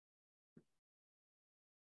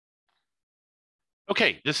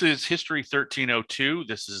Okay, this is History 1302.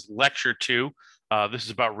 This is Lecture 2. This is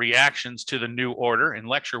about reactions to the New Order. In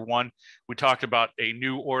Lecture 1, we talked about a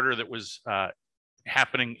new order that was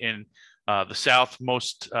happening in the South,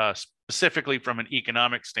 most specifically from an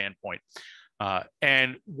economic standpoint.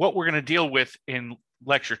 And what we're going to deal with in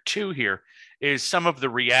Lecture 2 here is some of the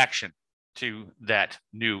reaction to that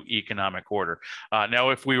new economic order.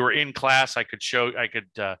 Now, if we were in class, I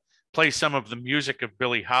could play some of the music of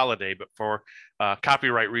Billie Holiday, but for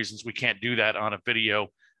copyright reasons, we can't do that on a video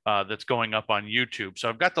that's going up on YouTube. So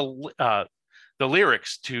I've got the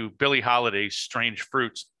lyrics to Billie Holiday's "Strange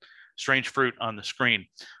Fruit" on the screen,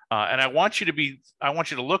 and I want you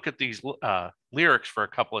to look at these lyrics for a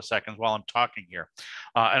couple of seconds while I'm talking here,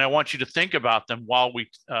 and I want you to think about them while we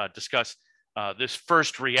discuss this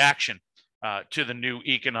first reaction to the new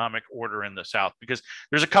economic order in the South, because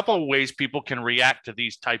there's a couple of ways people can react to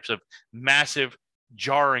these types of massive,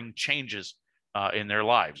 jarring changes in their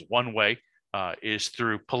lives. One way is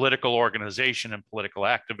through political organization and political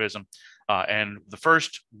activism. And the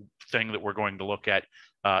first thing that we're going to look at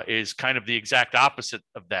is kind of the exact opposite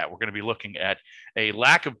of that. We're going to be looking at a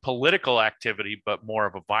lack of political activity, but more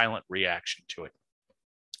of a violent reaction to it.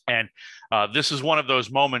 And this is one of those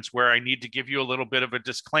moments where I need to give you a little bit of a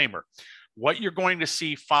disclaimer. What you're going to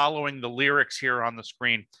see following the lyrics here on the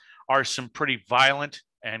screen are some pretty violent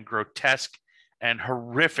and grotesque and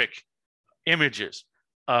horrific images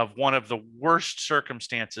of one of the worst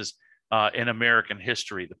circumstances in American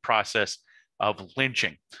history, the process of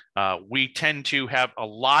lynching. We tend to have a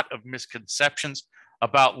lot of misconceptions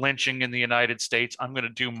about lynching in the United States. I'm going to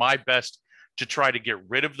do my best to try to get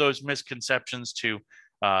rid of those misconceptions,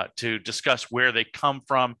 to discuss where they come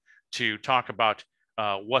from, to talk about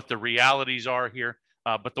what the realities are here.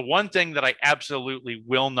 But the one thing that I absolutely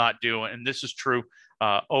will not do, and this is true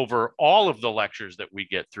over all of the lectures that we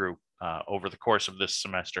get through over the course of this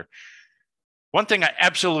semester, one thing I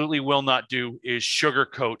absolutely will not do is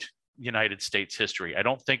sugarcoat United States history. I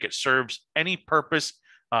don't think it serves any purpose,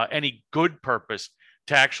 any good purpose,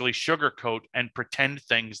 to actually sugarcoat and pretend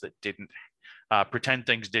things didn't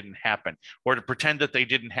happen, or to pretend that they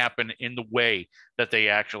didn't happen in the way that they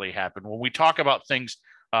actually happened. When we talk about things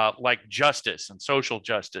like justice and social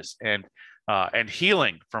justice and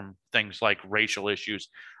healing from things like racial issues,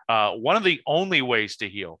 one of the only ways to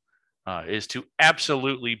heal is to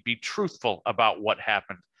absolutely be truthful about what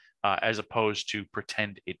happened, as opposed to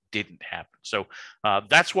pretend it didn't happen. So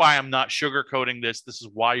that's why I'm not sugarcoating this. This is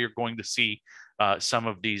why you're going to see some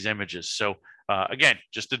of these images. So again,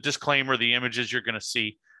 just a disclaimer, the images you're going to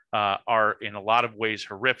see are in a lot of ways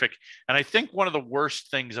horrific. And I think one of the worst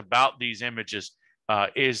things about these images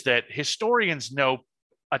is that historians know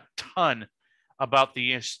a ton about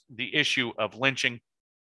the issue of lynching.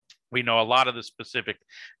 We know a lot of the specific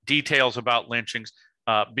details about lynchings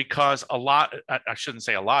because I shouldn't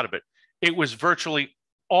say a lot of it, it was virtually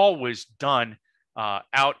always done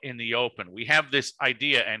out in the open. We have this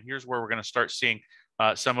idea, and here's where we're going to start seeing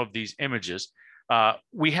some of these images.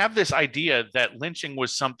 We have this idea that lynching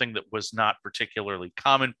was something that was not particularly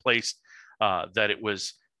commonplace, that it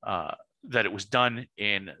was done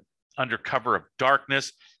under cover of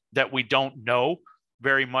darkness, that we don't know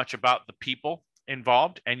very much about the people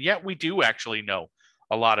involved, and yet we do actually know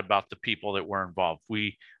a lot about the people that were involved.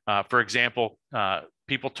 For example,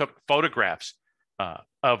 people took photographs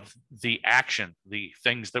of the action, the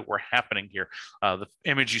things that were happening here. The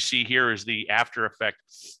image you see here is the after effect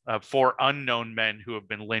of 4 unknown men who have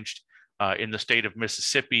been lynched in the state of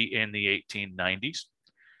Mississippi in the 1890s.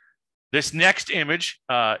 This next image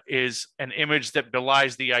is an image that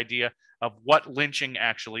belies the idea of what lynching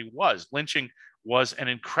actually was. Lynching was an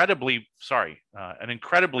incredibly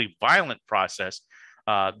violent process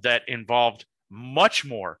that involved much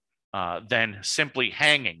more than simply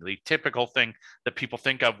hanging. The typical thing that people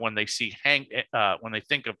think of when they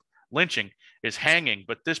think of lynching is hanging.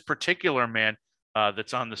 But this particular man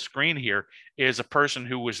that's on the screen here is a person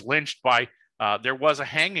who was lynched by. There was a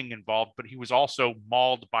hanging involved, but he was also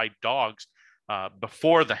mauled by dogs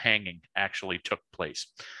before the hanging actually took place.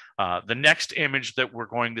 The next image that we're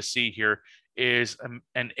going to see here is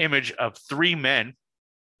an image of 3 men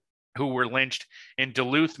who were lynched in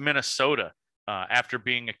Duluth, Minnesota, after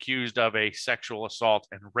being accused of a sexual assault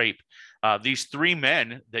and rape. These 3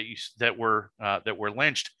 men that were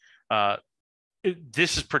lynched.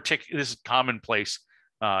 This is commonplace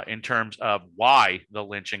in terms of why the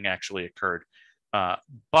lynching actually occurred.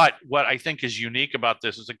 But what I think is unique about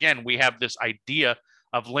this is, again, we have this idea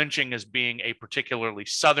of lynching as being a particularly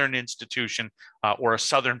Southern institution or a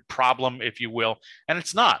Southern problem, if you will. And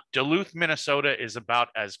it's not. Duluth, Minnesota is about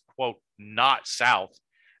as, quote, not South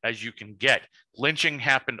as you can get. Lynching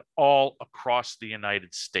happened all across the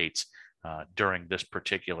United States during this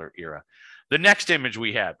particular era. The next image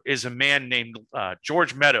we have is a man named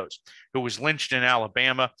George Meadows, who was lynched in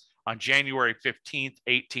Alabama on January 15th,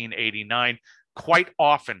 1889. Quite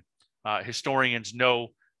often, historians know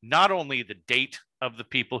not only the date of the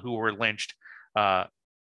people who were lynched,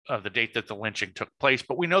 of the date that the lynching took place,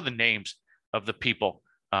 but we know the names of the people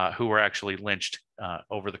who were actually lynched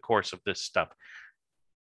over the course of this stuff.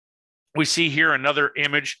 We see here another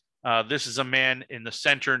image. This is a man in the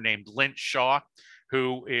center named Lynch Shaw,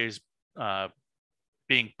 who is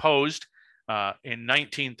being posed in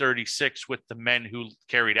 1936 with the men who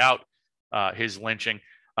carried out his lynching.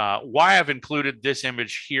 Why I've included this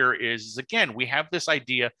image here is, again, we have this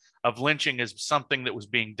idea of lynching as something that was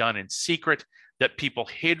being done in secret, that people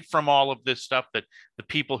hid from all of this stuff, that the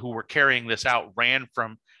people who were carrying this out ran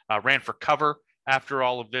for cover after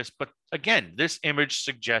all of this. But again, this image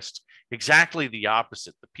suggests exactly the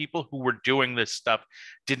opposite. The people who were doing this stuff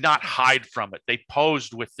did not hide from it. They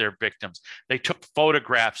posed with their victims. They took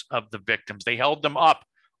photographs of the victims. They held them up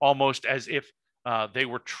almost as if they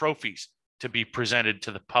were trophies to be presented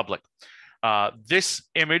to the public. This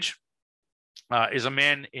image is a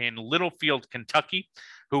man in Littlefield, Kentucky,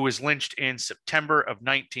 who was lynched in September of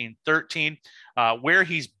 1913. Where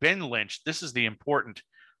he's been lynched, this is the important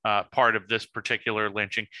part of this particular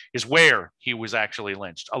lynching, is where he was actually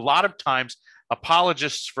lynched. A lot of times,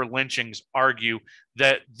 apologists for lynchings argue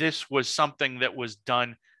that this was something that was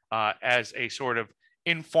done as a sort of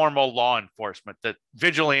informal law enforcement, that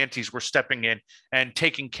vigilantes were stepping in and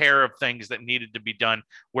taking care of things that needed to be done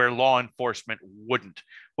where law enforcement wouldn't.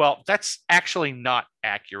 Well, that's actually not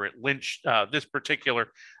accurate. This particular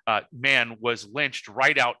man was lynched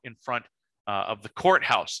right out in front of the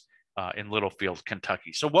courthouse in Littlefield,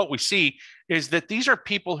 Kentucky. So what we see is that these are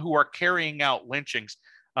people who are carrying out lynchings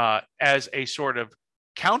as a sort of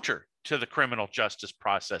counter to the criminal justice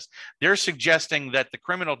process. They're suggesting that the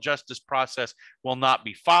criminal justice process will not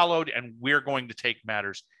be followed, and we're going to take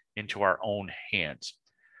matters into our own hands.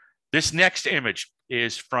 This next image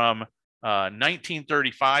is from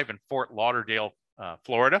 1935 in Fort Lauderdale,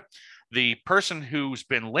 Florida. The person who's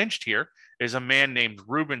been lynched here is a man named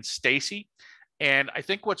Reuben Stacy. And I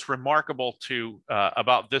think what's remarkable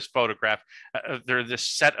about this photograph, there's this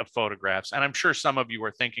set of photographs, and I'm sure some of you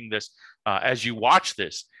are thinking this as you watch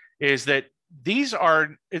this, is that this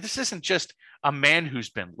isn't just a man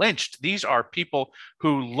who's been lynched. These are people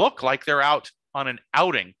who look like they're out on an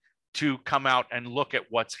outing to come out and look at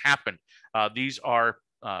what's happened. These are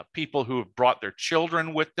people who have brought their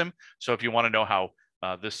children with them. So if you want to know how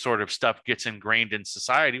this sort of stuff gets ingrained in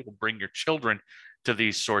society, we'll bring your children to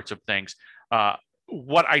these sorts of things.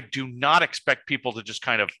 What I do not expect people to just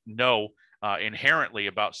kind of know inherently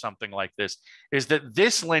about something like this is that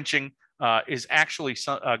this lynching is actually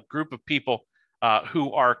a group of people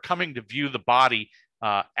who are coming to view the body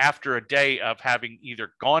after a day of having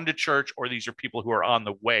either gone to church, or these are people who are on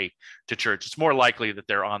the way to church. It's more likely that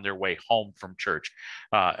they're on their way home from church.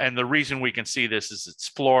 And the reason we can see this is it's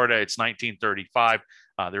Florida, it's 1935.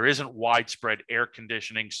 There isn't widespread air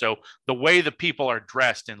conditioning. So the way the people are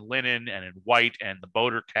dressed in linen and in white and the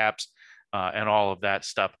boater caps and all of that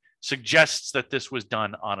stuff suggests that this was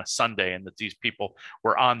done on a Sunday and that these people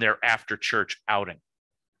were on their after church outing.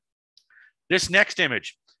 This next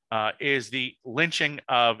image is the lynching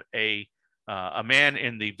of a man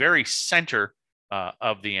in the very center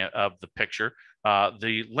of the picture,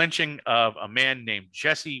 the lynching of a man named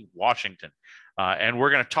Jesse Washington. And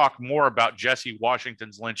we're going to talk more about Jesse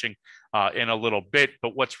Washington's lynching in a little bit.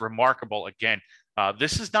 But what's remarkable, again,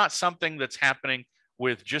 this is not something that's happening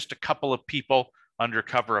with just a couple of people under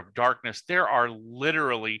cover of darkness. There are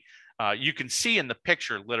literally, you can see in the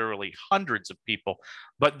picture, literally hundreds of people.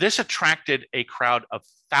 But this attracted a crowd of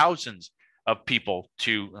thousands of people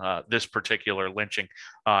to this particular lynching.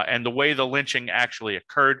 And the way the lynching actually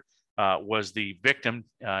occurred was the victim,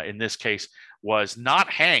 in this case, was not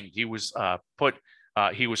hanged. He was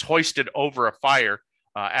he was hoisted over a fire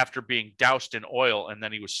after being doused in oil, and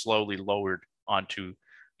then he was slowly lowered onto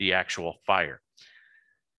the actual fire.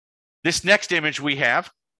 This next image we have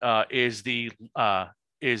is a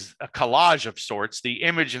collage of sorts. The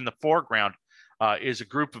image in the foreground is a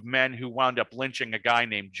group of men who wound up lynching a guy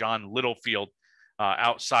named John Littlefield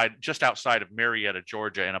just outside of Marietta,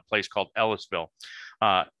 Georgia, in a place called Ellisville.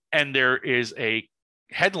 And there is a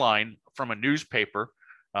headline from a newspaper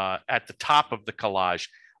at the top of the collage.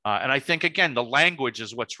 And I think, again, the language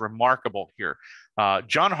is what's remarkable here.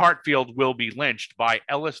 John Hartfield will be lynched by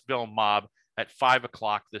Ellisville mob at 5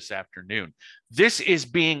 o'clock this afternoon. This is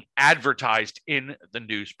being advertised in the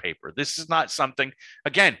newspaper. This is not something,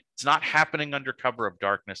 again, it's not happening under cover of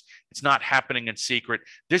darkness. It's not happening in secret.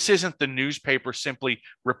 This isn't the newspaper simply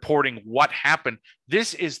reporting what happened.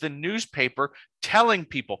 This is the newspaper telling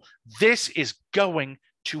people this is going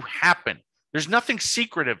to happen. There's nothing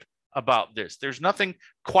secretive about this. There's nothing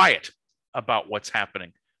quiet about what's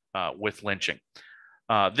happening with lynching.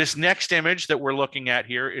 This next image that we're looking at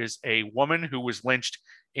here is a woman who was lynched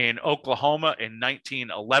in Oklahoma in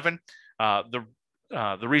 1911.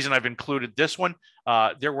 The reason I've included this one,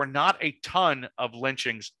 there were not a ton of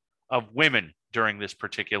lynchings of women during this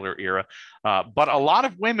particular era, but a lot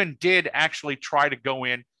of women did actually try to go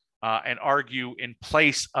in and argue in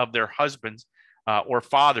place of their husbands or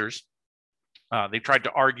fathers. They tried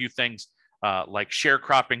to argue things like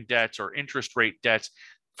sharecropping debts or interest rate debts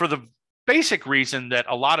for the basic reason that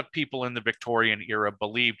a lot of people in the Victorian era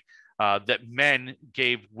believed that men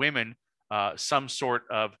gave women some sort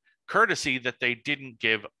of courtesy that they didn't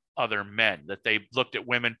give other men, that they looked at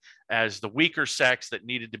women as the weaker sex that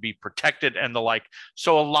needed to be protected and the like.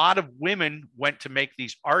 So a lot of women went to make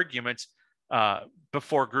these arguments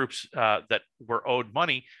before groups that were owed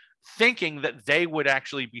money, thinking that they would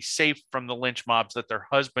actually be safe from the lynch mobs that their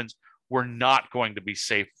husbands were not going to be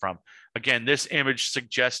safe from. Again, this image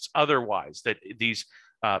suggests otherwise, that these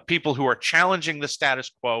people who are challenging the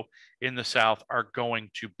status quo in the South are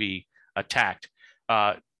going to be attacked.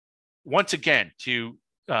 Once again, to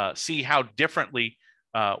see how differently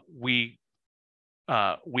we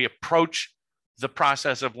approach the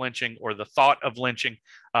process of lynching or the thought of lynching.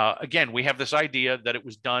 Again, we have this idea that it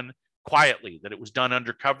was done quietly, that it was done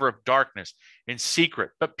under cover of darkness in secret,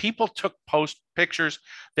 but people took pictures.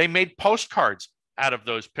 They made postcards out of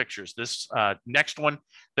those pictures. This next one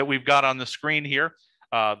that we've got on the screen here,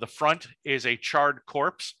 the front is a charred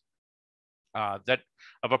corpse that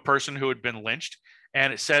of a person who had been lynched.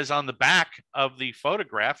 And it says on the back of the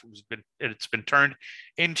photograph, it's been turned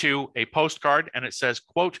into a postcard, and it says,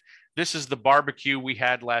 quote, "This is the barbecue we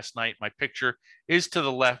had last night. My picture is to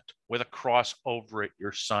the left with a cross over it,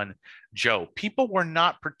 your son, Joe." People were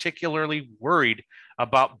not particularly worried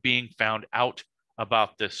about being found out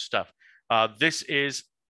about this stuff. This is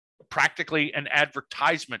practically an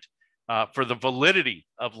advertisement for the validity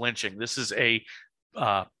of lynching. This is a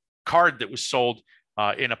card that was sold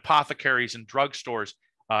in apothecaries and drugstores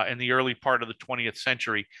in the early part of the 20th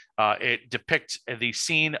century. It depicts the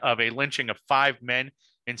scene of a lynching of 5 men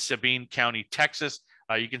in Sabine County, Texas.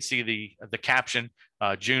 You can see the caption,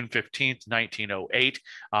 June 15th, 1908.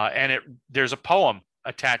 And there's a poem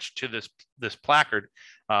attached to this placard.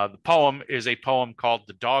 The poem is a poem called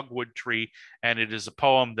The Dogwood Tree, and it is a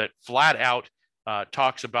poem that flat out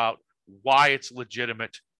talks about why it's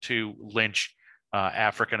legitimate to lynch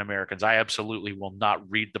African Americans. I absolutely will not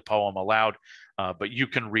read the poem aloud, but you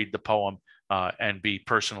can read the poem and be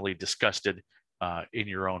personally disgusted in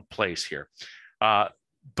your own place here.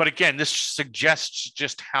 But again, this suggests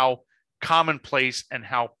just how commonplace and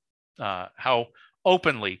how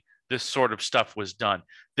openly this sort of stuff was done.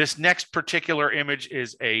 This next particular image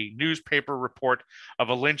is a newspaper report of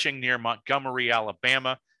a lynching near Montgomery,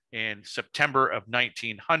 Alabama in September of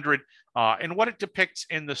 1900. And what it depicts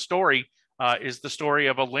in the story is the story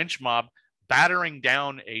of a lynch mob battering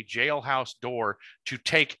down a jailhouse door to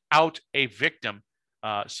take out a victim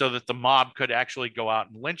so that the mob could actually go out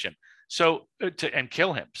and lynch him and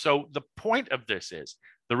kill him. So the point of this is,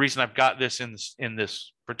 the reason I've got this in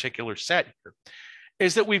this particular set here,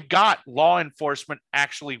 is that we've got law enforcement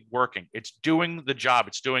actually working. It's doing the job.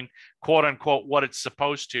 It's doing, quote unquote, what it's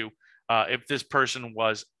supposed to if this person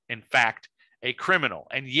was in fact a criminal.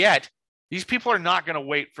 And yet these people are not going to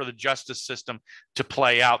wait for the justice system to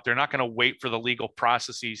play out. They're not going to wait for the legal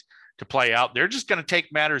processes to play out. They're just going to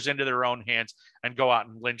take matters into their own hands and go out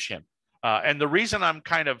and lynch him. And the reason I'm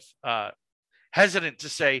kind of hesitant to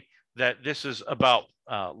say that this is about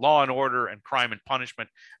law and order and crime and punishment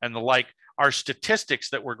and the like are statistics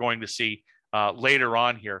that we're going to see later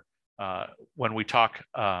on here when we talk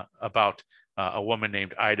about a woman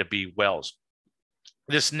named Ida B. Wells.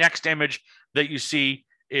 This next image that you see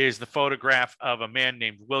is the photograph of a man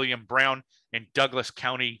named William Brown in Douglas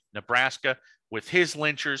County, Nebraska, with his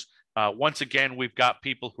lynchers. Once again, we've got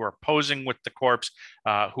people who are posing with the corpse,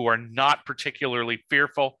 who are not particularly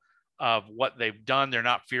fearful of what they've done. They're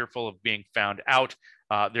not fearful of being found out.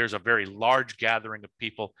 There's a very large gathering of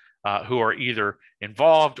people who are either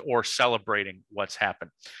involved or celebrating what's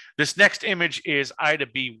happened. This next image is Ida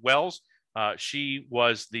B. Wells. She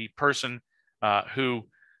was the person who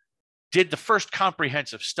did the first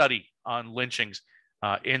comprehensive study on lynchings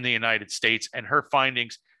in the United States, and her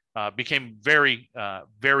findings became very,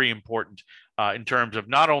 very important in terms of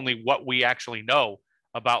not only what we actually know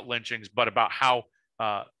about lynchings, but about how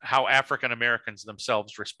African Americans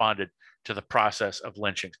themselves responded to the process of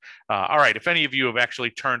lynchings. All right, if any of you have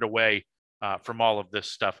actually turned away from all of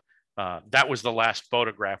this stuff, that was the last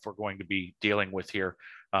photograph we're going to be dealing with here.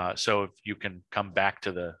 So if you can come back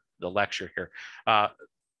to the lecture here.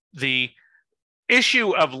 The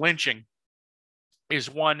issue of lynching is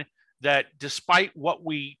one that, despite what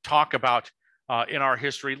we talk about in our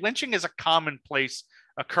history, lynching is a commonplace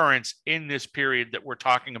occurrence in this period that we're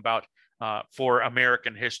talking about for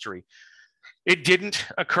American history. It didn't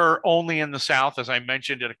occur only in the South. As I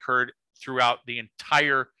mentioned, it occurred throughout the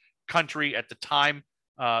entire country at the time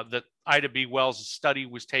that Ida B. Wells' study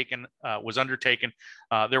was undertaken.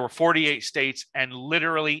 There were 48 states, and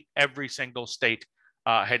literally every single state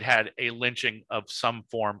had a lynching of some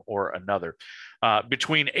form or another.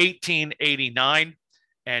 Between 1889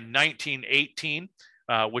 and 1918,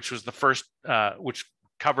 which was the first, which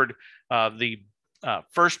covered the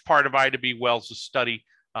first part of Ida B. Wells' study,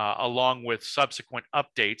 along with subsequent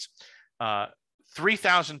updates,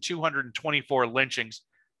 3,224 lynchings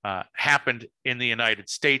happened in the United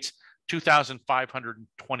States.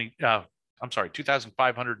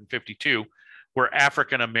 2,552 were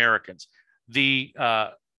African Americans. The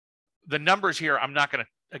numbers here, I'm not going to,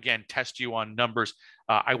 again, test you on numbers.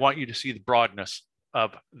 I want you to see the broadness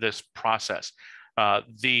of this process.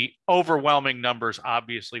 The overwhelming numbers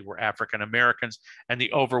obviously were African Americans, and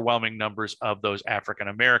the overwhelming numbers of those African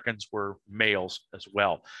Americans were males as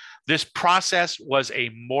well. This process was a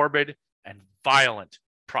morbid and violent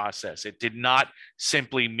process. It did not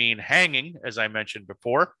simply mean hanging, as I mentioned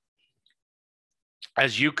before.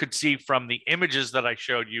 As you could see from the images that I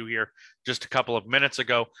showed you here just a couple of minutes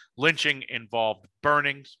ago, lynching involved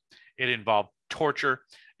burnings, it involved torture,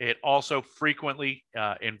 it also frequently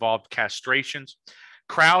involved castrations.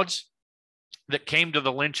 Crowds that came to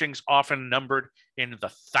the lynchings often numbered in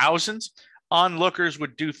the thousands. Onlookers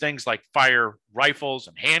would do things like fire rifles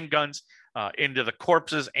and handguns into the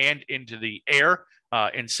corpses and into the air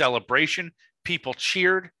in celebration. People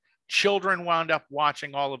cheered. Children wound up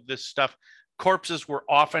watching all of this stuff. Corpses were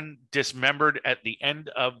often dismembered at the end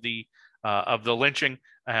of the lynching,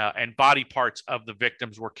 and body parts of the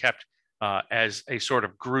victims were kept as a sort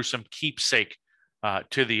of gruesome keepsake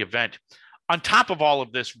to the event. On top of all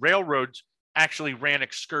of this, railroads actually ran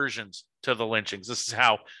excursions to the lynchings. This is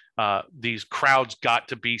how these crowds got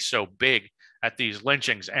to be so big at these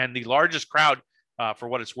lynchings. And the largest crowd, for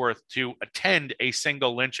what it's worth, to attend a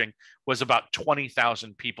single lynching was about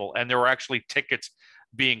 20,000 people. And there were actually tickets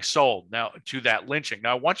being sold now to that lynching.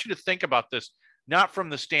 Now, I want you to think about this, not from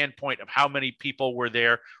the standpoint of how many people were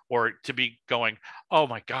there, or to be going, oh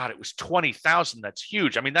my God, it was 20,000. That's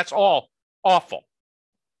huge. I mean, that's all awful.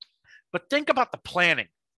 But think about the planning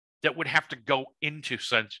that would have to go into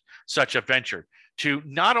such a venture to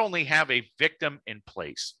not only have a victim in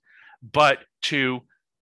place, but to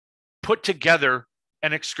put together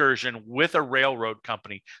an excursion with a railroad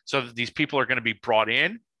company so that these people are going to be brought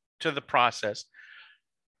in to the process,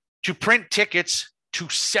 to print tickets, to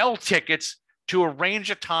sell tickets, to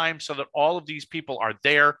arrange a time so that all of these people are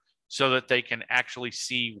there so that they can actually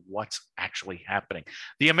see what's actually happening.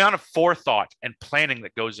 The amount of forethought and planning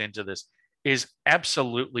that goes into this is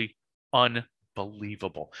absolutely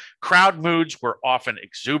unbelievable. Crowd moods were often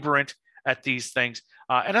exuberant at these things.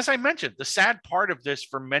 And as I mentioned, the sad part of this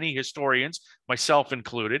for many historians, myself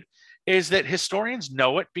included, is that historians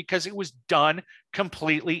know it because it was done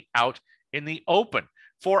completely out in the open.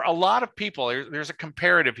 For a lot of people, there's a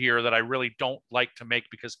comparative here that I really don't like to make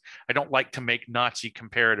because I don't like to make Nazi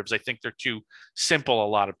comparatives. I think they're too simple a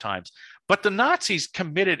lot of times. But the Nazis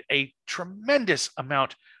committed a tremendous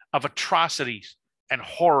amount of atrocities and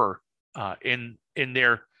horror in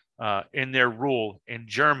their rule in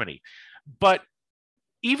Germany. But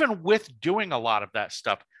even with doing a lot of that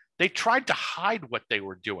stuff, they tried to hide what they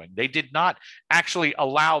were doing. They did not actually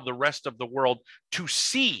allow the rest of the world to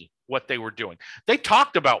see what they were doing. They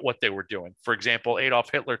talked about what they were doing. For example,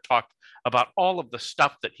 Adolf Hitler talked about all of the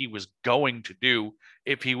stuff that he was going to do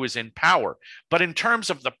if he was in power. But in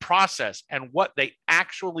terms of the process and what they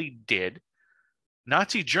actually did,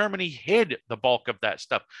 Nazi Germany hid the bulk of that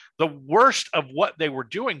stuff. The worst of what they were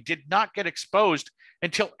doing did not get exposed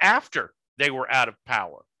until after they were out of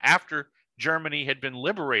power, after Germany had been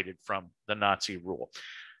liberated from the Nazi rule.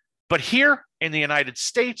 But here in the United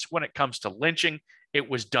States, when it comes to lynching, it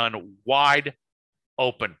was done wide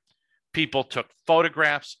open. People took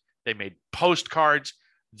photographs, they made postcards,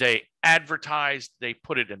 they advertised, they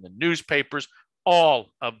put it in the newspapers.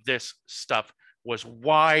 All of this stuff was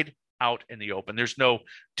wide out in the open. There's no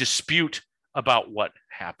dispute about what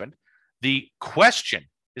happened. The question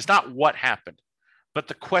is not what happened, but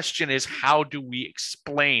the question is, how do we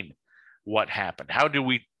explain what happened? How do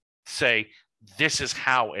we say this is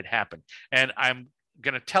how it happened? And I'm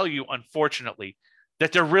going to tell you, unfortunately,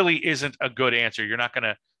 that there really isn't a good answer. You're not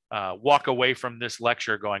going to walk away from this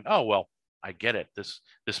lecture going, oh, well, I get it.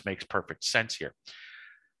 This makes perfect sense here.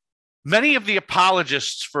 Many of the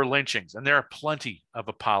apologists for lynchings, and there are plenty of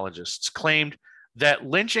apologists, claimed that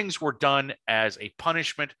lynchings were done as a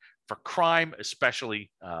punishment for crime, especially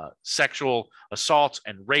sexual assaults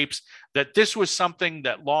and rapes, that this was something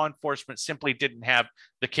that law enforcement simply didn't have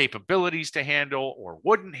the capabilities to handle or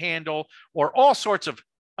wouldn't handle, or all sorts of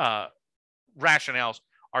rationales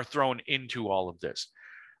are thrown into all of this.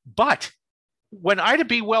 But when Ida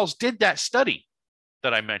B. Wells did that study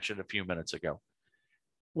that I mentioned a few minutes ago,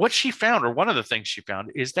 what she found, or one of the things she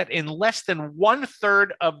found, is that in less than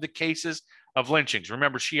 1/3 of the cases of lynchings,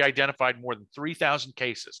 remember, she identified more than 3,000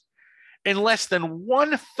 cases, in less than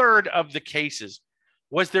 1/3 of the cases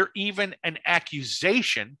was there even an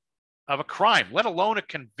accusation of a crime, let alone a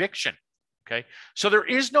conviction. Okay, so there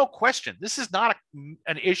is no question. This is not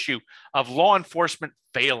an issue of law enforcement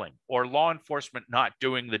failing, or law enforcement not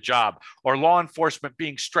doing the job, or law enforcement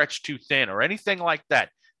being stretched too thin, or anything like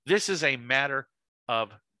that. This is a matter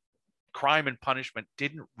of crime and punishment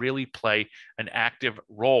didn't really play an active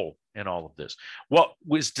role in all of this. What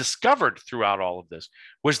was discovered throughout all of this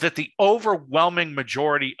was that the overwhelming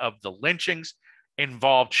majority of the lynchings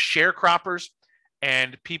involved sharecroppers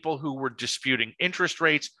and people who were disputing interest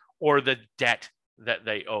rates or the debt that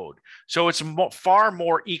they owed. So it's far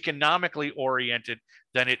more economically oriented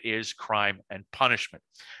than it is crime and punishment.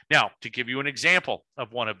 Now, to give you an example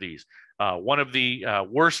of one of these, one of the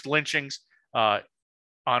worst lynchings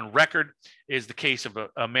on record is the case of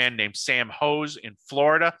a man named Sam Hose in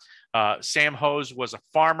Florida. Sam Hose was a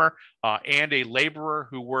farmer and a laborer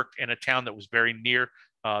who worked in a town that was very near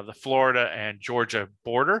the Florida and Georgia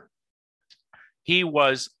border. He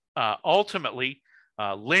was ultimately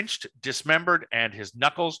lynched, dismembered, and his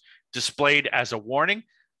knuckles displayed as a warning.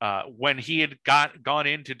 When he had gone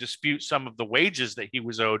in to dispute some of the wages that he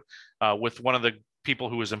was owed with one of the people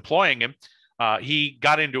who was employing him, he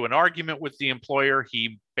got into an argument with the employer.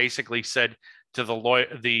 He basically said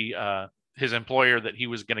to his employer that he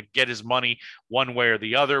was going to get his money one way or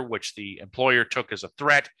the other, which the employer took as a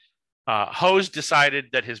threat. Hose decided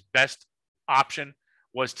that his best option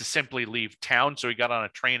was to simply leave town. So he got on a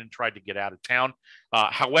train and tried to get out of town.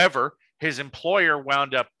 However, his employer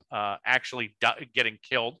wound up actually getting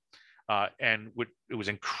killed, and it was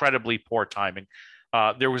incredibly poor timing.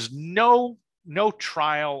 There was no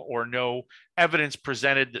trial or no evidence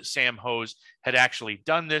presented that Sam Hose had actually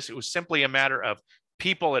done this. It was simply a matter of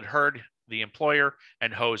people had heard the employer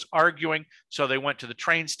and Hose arguing. So they went to the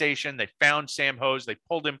train station, they found Sam Hose, they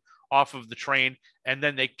pulled him off of the train, and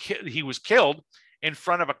then he was killed in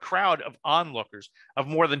front of a crowd of onlookers of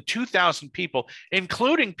more than 2,000 people,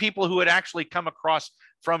 including people who had actually come across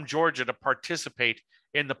from Georgia to participate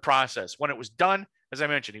in the process. When it was done, as I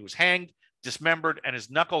mentioned, he was hanged, dismembered, and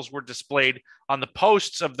his knuckles were displayed on the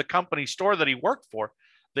posts of the company store that he worked for.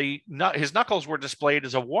 His knuckles were displayed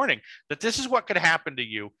as a warning that this is what could happen to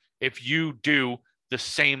you if you do the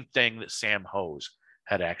same thing that Sam Hose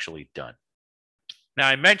had actually done. Now,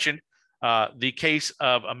 I mentioned the case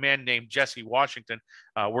of a man named Jesse Washington.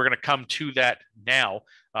 We're going to come to that now.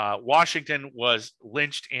 Washington was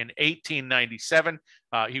lynched in 1897.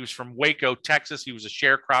 He was from Waco, Texas. He was a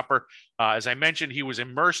sharecropper. As I mentioned, he was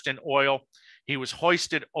immersed in oil. He was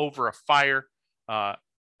hoisted over a fire,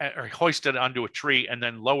 or hoisted onto a tree and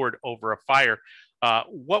then lowered over a fire.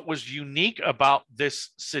 What was unique about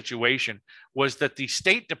this situation was that the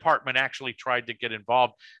State Department actually tried to get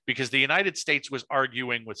involved because the United States was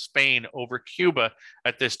arguing with Spain over Cuba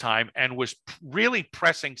at this time and was really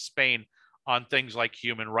pressing Spain on things like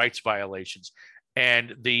human rights violations.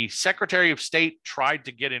 And the Secretary of State tried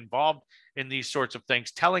to get involved in these sorts of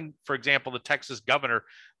things, telling, for example, the Texas governor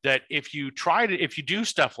that if you do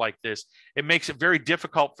stuff like this, it makes it very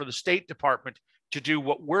difficult for the State Department to do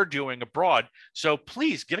what we're doing abroad. So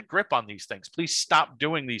please get a grip on these things. Please stop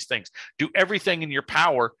doing these things. Do everything in your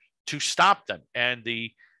power to stop them. And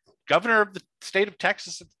the governor of the state of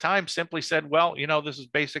Texas at the time simply said, well, this is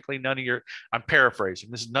basically none of your, I'm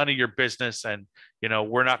paraphrasing, this is none of your business. And,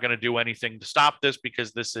 we're not going to do anything to stop this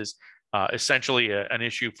because this is essentially an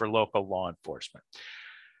issue for local law enforcement.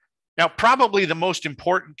 Now, probably the most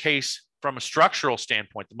important case from a structural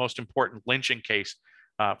standpoint, the most important lynching case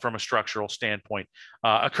from a structural standpoint,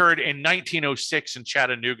 occurred in 1906 in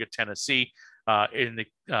Chattanooga, Tennessee. in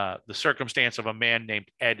the circumstance of a man named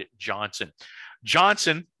Ed Johnson.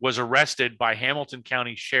 Johnson was arrested by Hamilton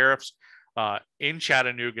County sheriffs in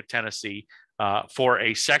Chattanooga, Tennessee, for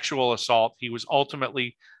a sexual assault. He was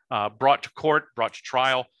ultimately brought to court, brought to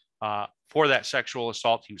trial for that sexual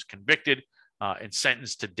assault. He was convicted and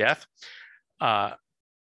sentenced to death.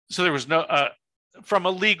 So there was no, from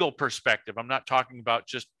a legal perspective, I'm not talking about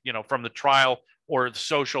just, from the trial or the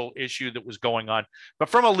social issue that was going on, but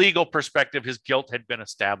from a legal perspective, his guilt had been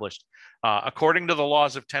established. According to the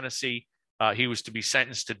laws of Tennessee, he was to be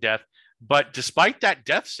sentenced to death. But despite that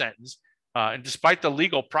death sentence, and despite the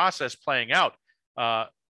legal process playing out,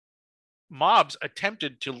 mobs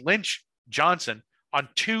attempted to lynch Johnson on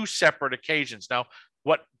 2 separate occasions. Now,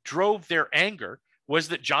 what drove their anger was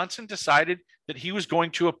that Johnson decided that he was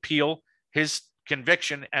going to appeal his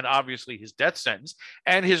conviction and obviously his death sentence.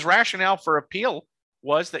 And his rationale for appeal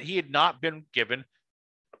was that he had not been given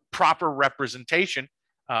proper representation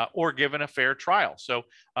or given a fair trial. So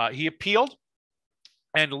he appealed,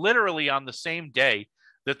 and literally on the same day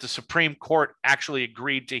that the Supreme Court actually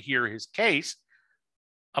agreed to hear his case,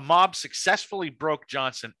 a mob successfully broke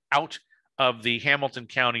Johnson out of the Hamilton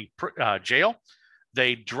County jail.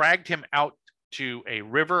 They dragged him out to a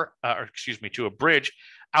river, to a bridge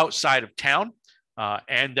outside of town.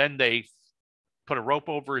 And then they put a rope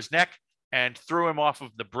over his neck and threw him off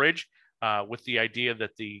of the bridge with the idea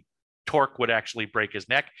that the torque would actually break his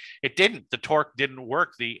neck. It didn't. The torque didn't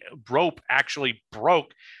work. The rope actually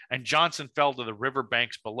broke, and Johnson fell to the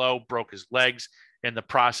riverbanks below, broke his legs in the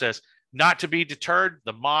process. Not to be deterred,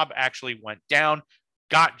 the mob actually went down,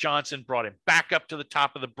 got Johnson, brought him back up to the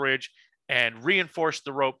top of the bridge, and reinforced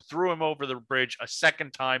the rope, threw him over the bridge a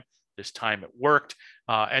second time. This time it worked.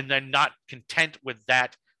 And then, not content with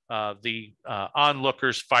that, the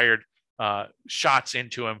onlookers fired shots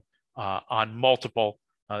into him on multiple.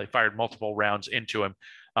 They fired multiple rounds into him,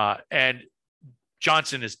 and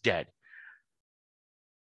Johnson is dead.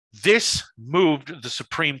 This moved the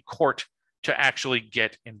Supreme Court to actually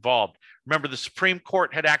get involved. Remember, the Supreme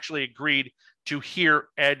Court had actually agreed to hear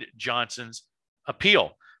Ed Johnson's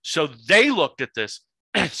appeal. So they looked at this,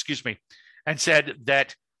 and said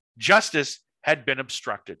that justice had been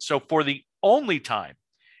obstructed. So for the only time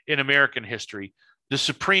in American history, the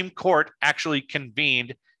Supreme Court actually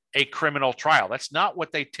convened a criminal trial. That's not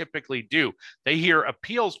what they typically do. They hear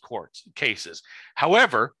appeals courts cases.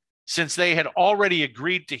 However, since they had already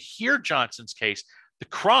agreed to hear Johnson's case, the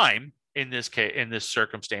crime in this case, in this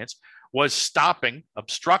circumstance, was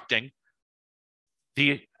obstructing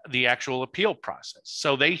the actual appeal process.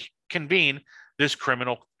 So they convene this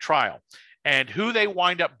criminal trial, and who they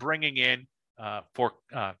wind up bringing in for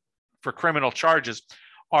criminal charges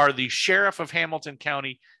are the sheriff of Hamilton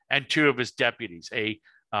County and 2 of his deputies,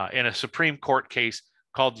 in a Supreme Court case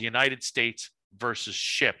called the United States versus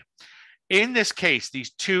Shipp. In this case,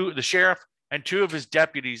 the sheriff and 2 of his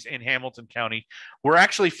deputies in Hamilton County were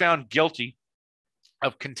actually found guilty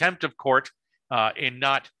of contempt of court in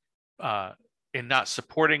not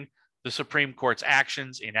supporting the Supreme Court's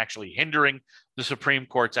actions, in actually hindering the Supreme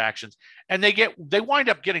Court's actions, and they wind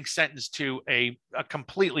up getting sentenced to a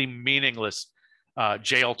completely meaningless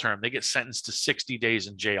jail term. They get sentenced to 60 days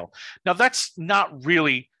in jail. Now, that's not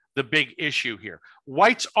really the big issue here.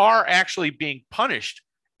 Whites are actually being punished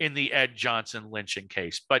in the Ed Johnson lynching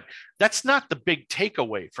case, but that's not the big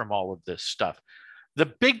takeaway from all of this stuff. The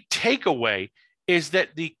big takeaway is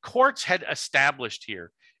that the courts had established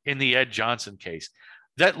here in the Ed Johnson case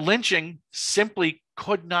that lynching simply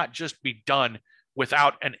could not just be done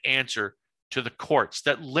without an answer to the courts,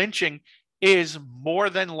 that lynching is more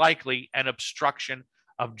than likely an obstruction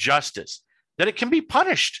of justice, that it can be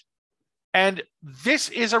punished. And this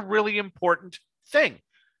is a really important thing.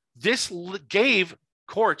 This gave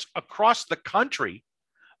courts across the country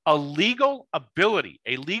a legal ability,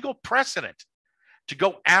 a legal precedent to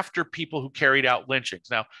go after people who carried out lynchings.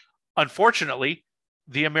 Now, unfortunately,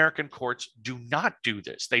 the American courts do not do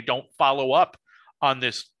this. They don't follow up on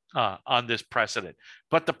this precedent.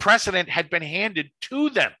 But the precedent had been handed to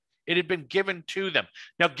them. It had been given to them.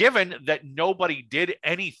 Now, given that nobody did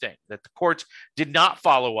anything, that the courts did not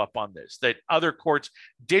follow up on this, that other courts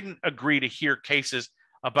didn't agree to hear cases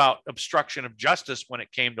about obstruction of justice when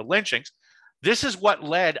it came to lynchings, this is what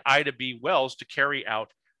led Ida B. Wells to carry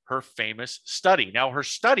out her famous study. Now, her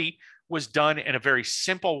study was done in a very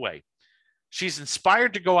simple way. She's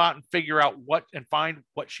inspired to go out and figure out and find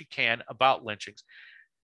what she can about lynchings.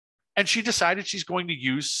 And she decided she's going to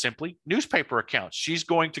use simply newspaper accounts. She's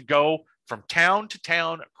going to go from town to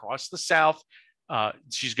town across the South.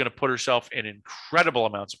 She's going to put herself in incredible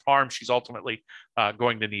amounts of harm. She's ultimately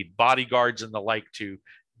going to need bodyguards and the like to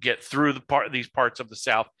get through these parts of the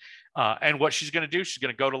South. And what she's going to do, she's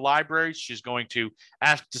going to go to libraries. She's going to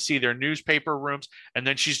ask to see their newspaper rooms. And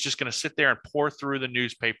then she's just going to sit there and pour through the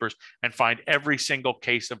newspapers and find every single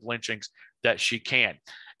case of lynchings that she can.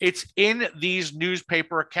 It's in these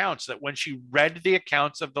newspaper accounts that when she read the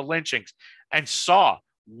accounts of the lynchings and saw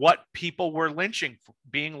what people were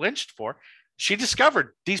being lynched for, she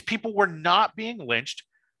discovered these people were not being lynched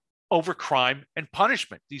over crime and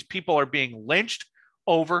punishment. These people are being lynched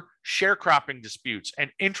over sharecropping disputes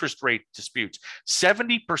and interest rate disputes.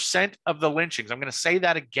 70% of the lynchings, I'm going to say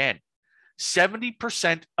that again,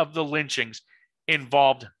 70% of the lynchings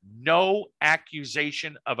involved no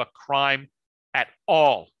accusation of a crime at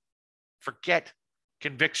all. Forget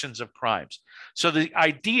convictions of crimes. So the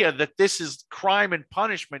idea that this is crime and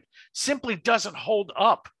punishment simply doesn't hold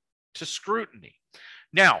up to scrutiny.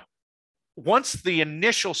 Now, once the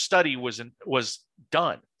initial study was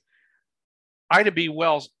done, Ida B.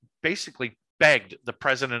 Wells basically begged the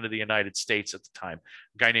president of the United States at the time,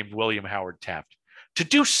 a guy named William Howard Taft, to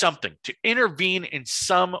do something, to intervene in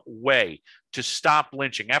some way to stop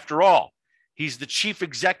lynching. After all, he's the chief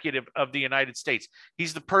executive of the United States.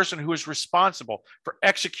 He's the person who is responsible for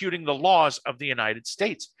executing the laws of the United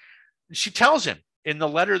States. She tells him in the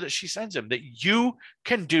letter that she sends him that you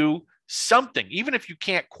can do something, even if you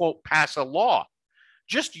can't, quote, pass a law.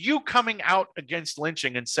 Just you coming out against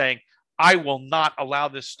lynching and saying, I will not allow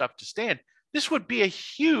this stuff to stand, this would be a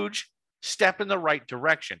huge step in the right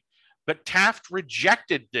direction. But Taft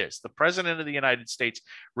rejected this. The president of the United States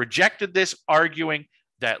rejected this, arguing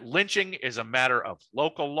that lynching is a matter of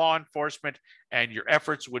local law enforcement, and your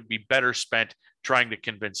efforts would be better spent trying to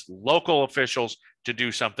convince local officials to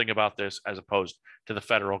do something about this as opposed to the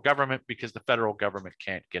federal government, because the federal government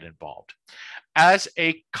can't get involved. As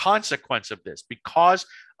a consequence of this, because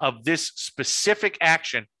of this specific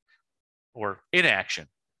action or inaction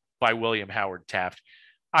by William Howard Taft,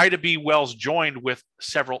 Ida B. Wells joined with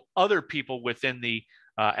several other people within the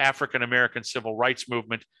African American civil rights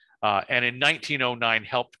movement, and in 1909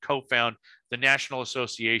 helped co-found the National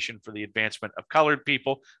Association for the Advancement of Colored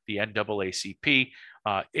People, the NAACP,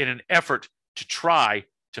 in an effort to try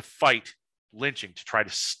to fight lynching, to try to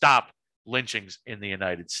stop lynchings in the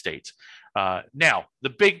United States. Now, the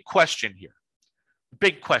big question here,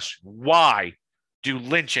 why do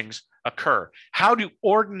lynchings occur? How do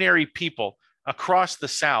ordinary people across the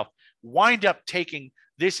South wind up taking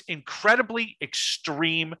this incredibly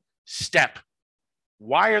extreme step?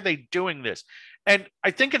 Why are they doing this? And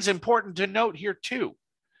I think it's important to note here too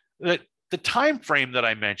that the time frame that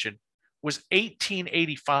I mentioned was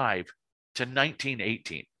 1885 to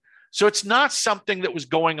 1918. So it's not something that was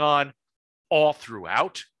going on all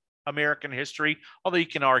throughout American history, although you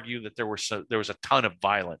can argue that there was a ton of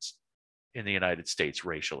violence in the United States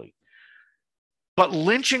racially. But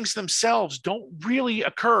lynchings themselves don't really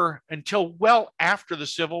occur until well after the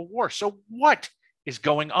Civil War. So what is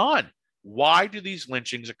going on? Why do these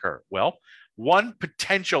lynchings occur? Well, one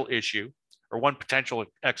potential issue or one potential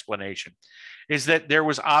explanation is that there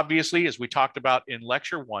was obviously, as we talked about in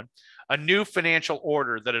lecture 1, a new financial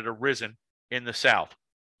order that had arisen in the South.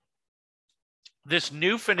 This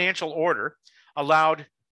new financial order allowed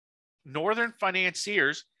Northern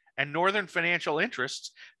financiers and Northern financial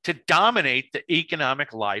interests to dominate the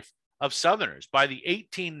economic life of Southerners. By the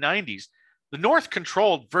 1890s, the North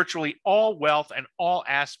controlled virtually all wealth and all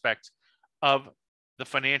aspects of the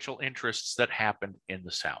financial interests that happened in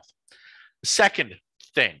the South. The second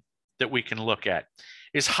thing that we can look at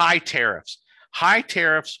is high tariffs. High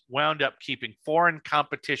tariffs wound up keeping foreign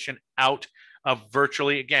competition out of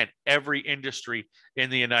virtually, again, every industry in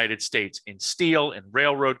the United States, in steel, in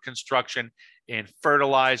railroad construction, in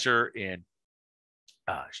fertilizer, in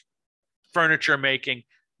furniture making,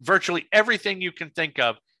 virtually everything you can think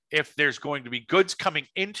of. If there's going to be goods coming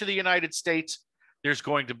into the United States, there's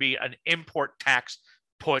going to be an import tax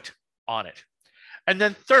put on it. And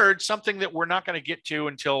then third, something that we're not going to get to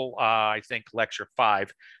until I think lecture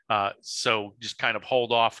 5. So just kind of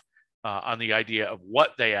hold off on the idea of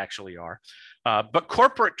what they actually are. But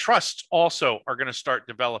corporate trusts also are going to start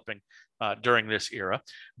developing during this era.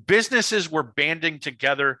 Businesses were banding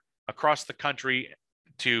together across the country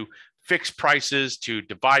to fix prices, to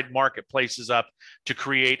divide marketplaces up, to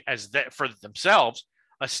create for themselves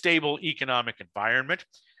a stable economic environment.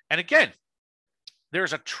 And again,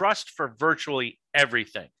 there's a trust for virtually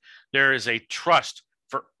everything. There is a trust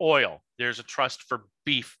for oil. There's a trust for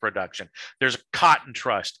beef production. There's a cotton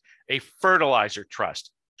trust, a fertilizer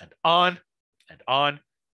trust, and on and on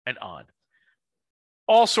and on.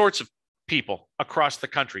 All sorts of people across the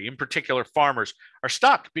country, in particular farmers, are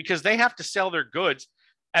stuck because they have to sell their goods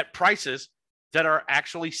at prices that are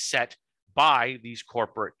actually set by these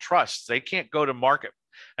corporate trusts. They can't go to market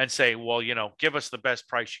and say, well, give us the best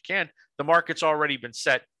price you can. The market's already been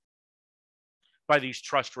set by these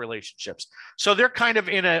trust relationships. So they're kind of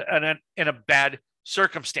in a bad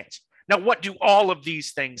circumstance. Now, what do all of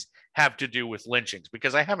these things have to do with lynchings?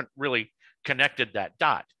 Because I haven't really connected that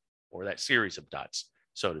dot, or that series of dots,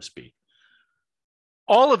 so to speak.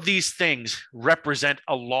 All of these things represent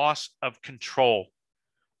a loss of control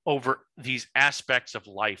over these aspects of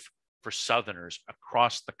life for Southerners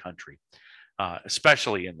across the country,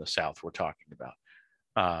 especially in the South we're talking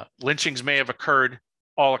about. Lynchings may have occurred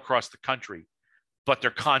all across the country, but they're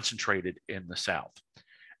concentrated in the South.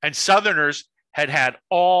 And Southerners had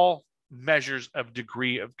all measures of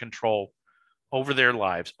degree of control over their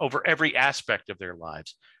lives, over every aspect of their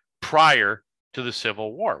lives prior to the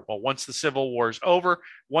Civil War. Well, once the Civil War is over,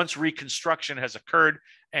 once Reconstruction has occurred,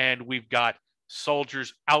 and we've got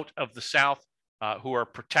soldiers out of the South who are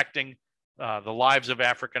protecting the lives of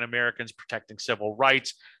African Americans, protecting civil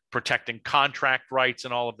rights, protecting contract rights,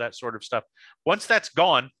 and all of that sort of stuff. Once that's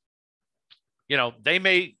gone, they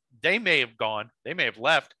may have gone, they may have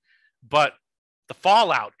left, but the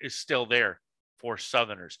fallout is still there for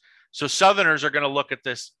Southerners. So Southerners are going to look at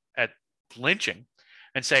this, at lynching,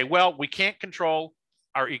 and say, well, we can't control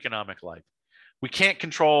our economic life. We can't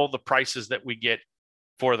control the prices that we get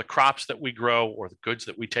for the crops that we grow or the goods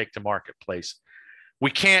that we take to marketplace.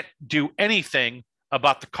 We can't do anything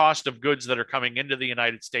about the cost of goods that are coming into the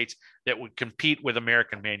United States that would compete with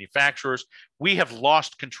American manufacturers. We have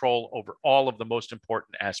lost control over all of the most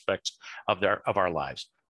important aspects of our lives.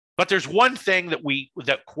 But there's one thing that we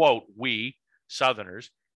Southerners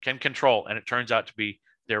can control, and it turns out to be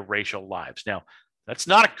their racial lives. Now, that's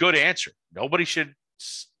not a good answer. Nobody should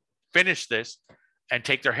finish this and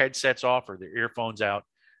take their headsets off or their earphones out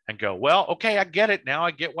and go, well, okay, I get it. Now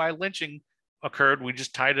I get why lynching occurred. We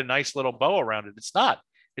just tied a nice little bow around it. It's not.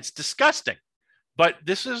 It's disgusting. But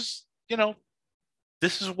this is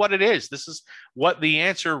what it is. This is what the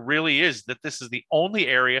answer really is, that this is the only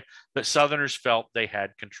area that Southerners felt they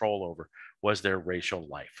had control over, was their racial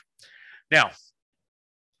life. Now,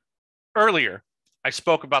 earlier, I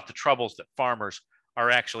spoke about the troubles that farmers are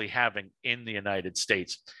actually having in the United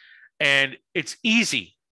States. And it's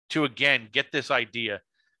easy to, again, get this idea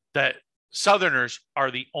that Southerners are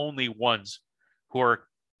the only ones who are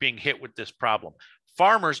being hit with this problem.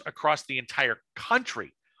 Farmers across the entire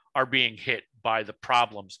country are being hit by the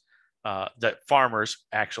problems that farmers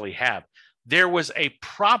actually have. There was a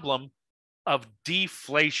problem of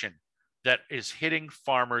deflation that is hitting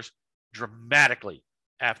farmers dramatically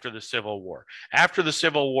after the Civil War. After the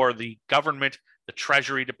Civil War, the government, the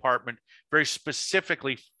Treasury Department, very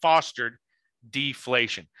specifically fostered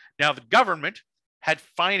deflation. Now, the government had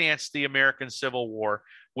financed the American Civil War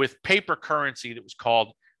with paper currency that was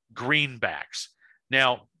called greenbacks.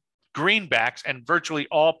 Now, greenbacks and virtually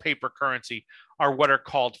all paper currency are what are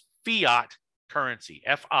called fiat currency,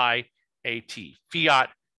 F-I-A-T, fiat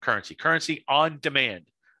currency, currency on demand,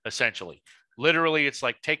 essentially. Literally, it's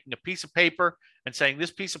like taking a piece of paper and saying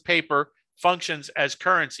this piece of paper functions as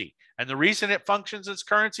currency. And the reason it functions as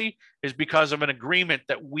currency is because of an agreement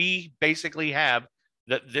that we basically have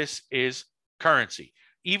that this is currency.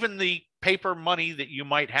 Even the paper money that you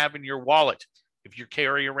might have in your wallet, if you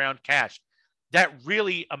carry around cash, that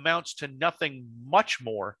really amounts to nothing much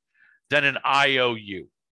more than an IOU.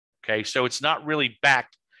 Okay, so it's not really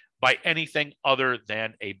backed by anything other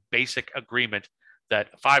than a basic agreement that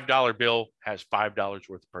a $5 bill has $5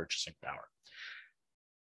 worth of purchasing power.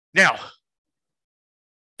 Now,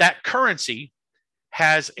 that currency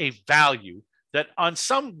has a value that on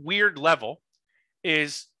some weird level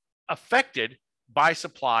is affected by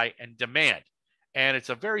supply and demand. And it's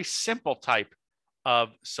a very simple type of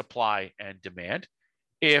supply and demand.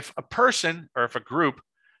 If a person or if a group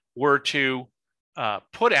were to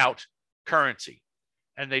put out currency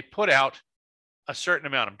and they put out a certain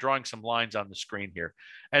amount, I'm drawing some lines on the screen here,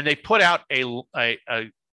 and they put out a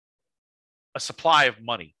supply of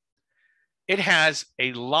money, it has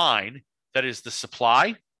a line that is the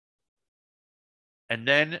supply and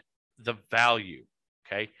then the value.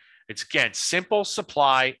 Okay. It's again, simple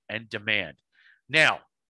supply and demand. Now,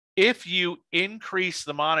 if you increase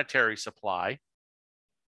the monetary supply,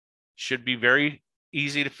 should be very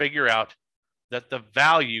easy to figure out that the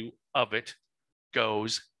value of it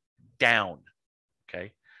goes down.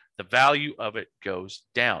 Okay. The value of it goes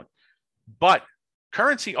down. But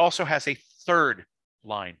currency also has a third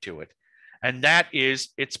line to it, and that is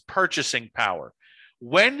its purchasing power.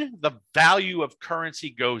 When the value of currency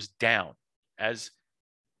goes down, as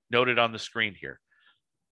noted on the screen here,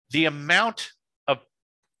 the amount of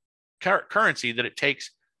currency that it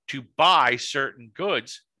takes to buy certain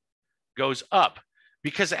goods goes up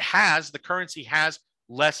because the currency has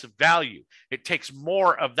less value. It takes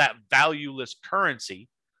more of that valueless currency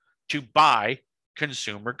to buy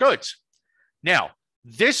consumer goods. Now,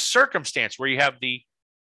 this circumstance where you have the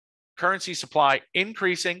currency supply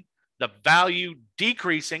increasing, the value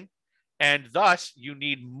decreasing, and thus you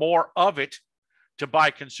need more of it to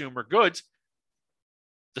buy consumer goods,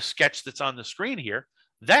 the sketch that's on the screen here,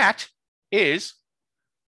 that is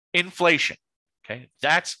inflation. Okay,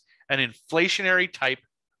 that's an inflationary type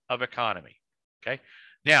of economy. Okay,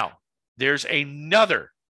 now there's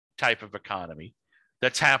another type of economy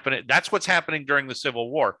that's happening. That's what's happening during the Civil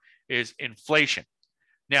War is inflation.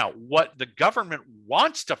 Now, what the government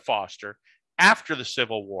wants to foster after the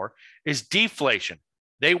Civil War is deflation.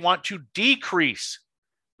 They want to decrease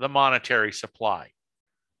the monetary supply.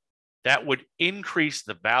 That would increase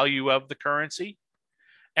the value of the currency,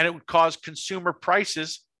 and it would cause consumer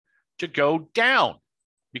prices to go down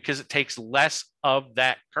because it takes less of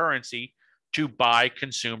that currency to buy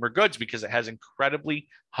consumer goods because it has incredibly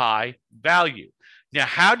high value. Now,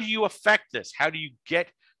 how do you affect this? How do you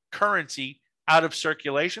get currency out of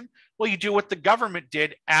circulation? Well, you do what the government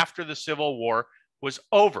did after the Civil War was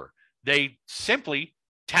over. They simply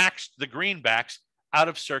taxed the greenbacks out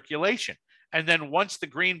of circulation. And then once the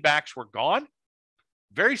greenbacks were gone,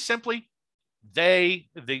 very simply,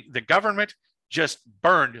 the government just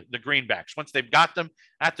burned the greenbacks. Once they've got them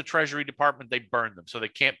at the Treasury Department, they burn them so they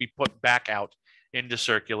can't be put back out into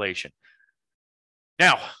circulation.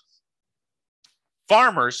 Now,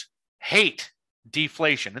 farmers hate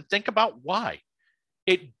deflation, and think about why.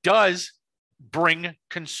 It does bring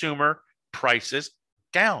consumer prices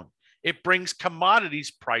down. It brings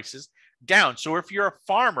commodities prices down. So if you're a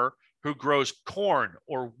farmer who grows corn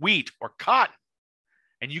or wheat or cotton,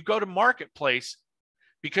 and you go to marketplace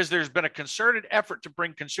because there's been a concerted effort to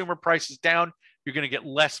bring consumer prices down, you're going to get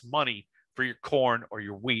less money for your corn or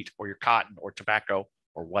your wheat or your cotton or tobacco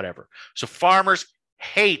or whatever. So farmers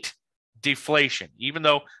hate deflation. Even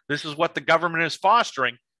though this is what the government is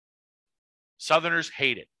fostering, Southerners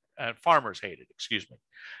hate it. Farmers hate it, excuse me.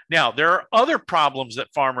 Now, there are other problems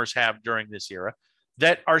that farmers have during this era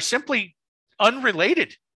that are simply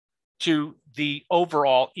unrelated to the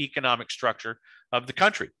overall economic structure of the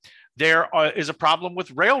country. There is a problem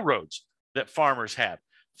with railroads that farmers have.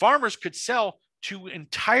 Farmers could sell to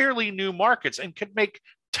entirely new markets and could make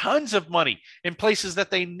tons of money in places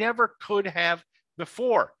that they never could have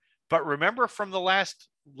before. But remember from the last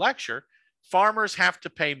lecture, farmers have to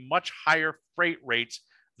pay much higher freight rates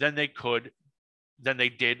than they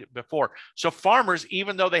did before. So farmers,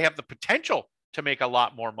 even though they have the potential to make a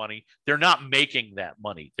lot more money, they're not making that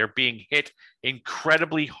money. They're being hit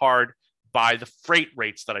incredibly hard by the freight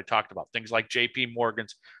rates that I talked about, things like JP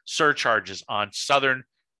Morgan's surcharges on Southern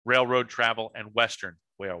railroad travel and Western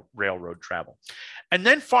railroad travel. And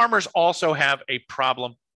then farmers also have a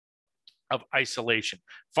problem of isolation.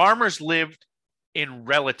 Farmers lived in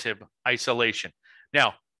relative isolation.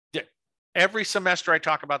 Now, every semester I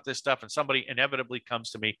talk about this stuff and somebody inevitably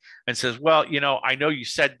comes to me and says, well, I know you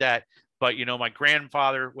said that, but, my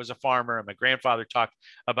grandfather was a farmer and my grandfather talked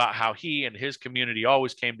about how he and his community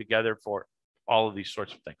always came together for all of these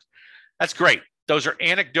sorts of things. That's great. Those are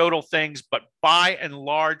anecdotal things, but by and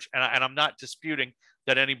large, and I'm not disputing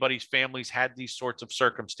that anybody's families had these sorts of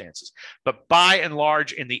circumstances, but by and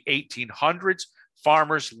large in the 1800s,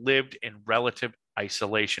 farmers lived in relative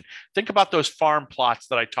isolation. Think about those farm plots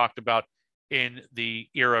that I talked about in the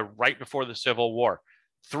era right before the Civil War.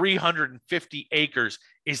 350 acres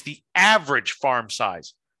is the average farm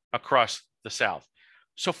size across the South.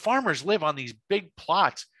 So farmers live on these big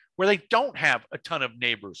plots where they don't have a ton of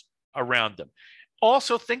neighbors around them.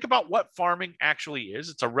 Also, think about what farming actually is.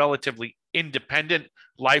 It's a relatively independent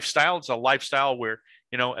lifestyle. It's a lifestyle where,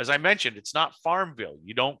 as I mentioned, it's not Farmville.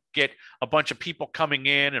 You don't get a bunch of people coming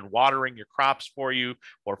in and watering your crops for you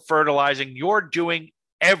or fertilizing. You're doing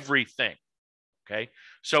everything. Okay.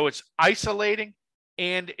 So it's isolating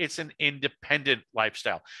and it's an independent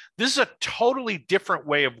lifestyle. This is a totally different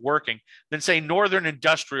way of working than, say, Northern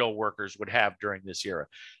industrial workers would have during this era.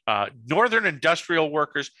 Northern industrial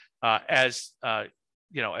workers, as the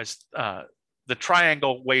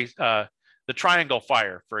triangle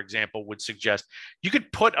fire, for example, would suggest, you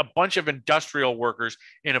could put a bunch of industrial workers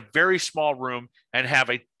in a very small room and have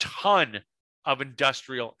a ton of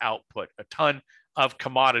industrial output, a ton of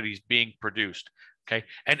commodities being produced. Okay.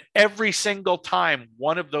 And every single time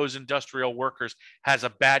one of those industrial workers has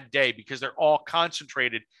a bad day because they're all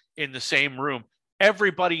concentrated in the same room,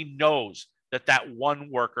 everybody knows that that one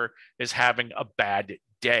worker is having a bad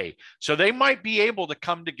day. So they might be able to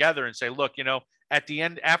come together and say, look, at the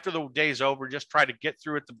end, after the day's over, just try to get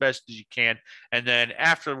through it the best as you can. And then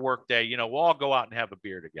after the work day, we'll all go out and have a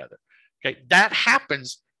beer together. Okay. That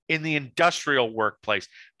happens in the industrial workplace,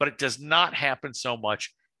 but it does not happen so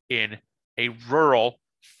much in a rural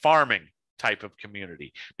farming type of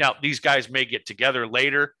community. Now, these guys may get together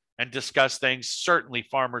later and discuss things. Certainly,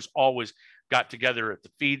 farmers always got together at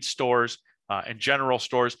the feed stores and general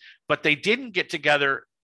stores, but they didn't get together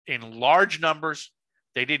in large numbers.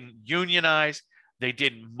 They didn't unionize. They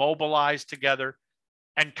didn't mobilize together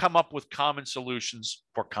and come up with common solutions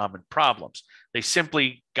for common problems. They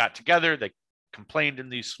simply got together, they complained in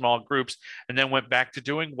these small groups, and then went back to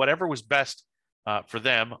doing whatever was best for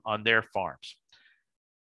them on their farms.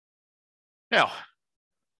 Now,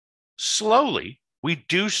 slowly, we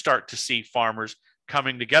do start to see farmers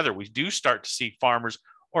coming together. We do start to see farmers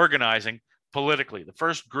organizing politically. The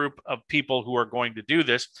first group of people who are going to do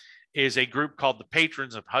this is a group called the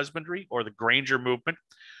Patrons of Husbandry, or the Granger Movement.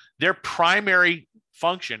 Their primary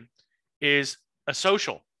function is a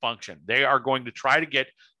social function. They are going to try to get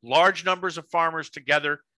large numbers of farmers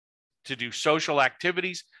together to do social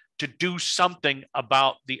activities, to do something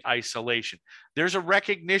about the isolation. There's a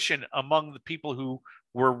recognition among the people who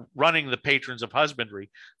were running the Patrons of Husbandry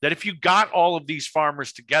that if you got all of these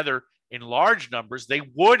farmers together in large numbers, they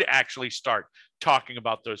would actually start talking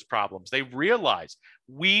about those problems. They realize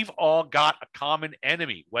we've all got a common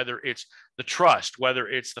enemy, whether it's the trust, whether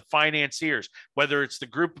it's the financiers, whether it's the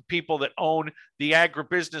group of people that own the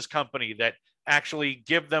agribusiness company that actually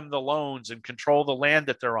give them the loans and control the land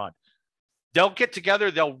that they're on. They'll get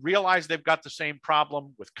together, they'll realize they've got the same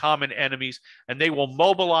problem with common enemies, and they will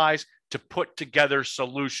mobilize to put together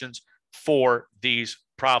solutions for these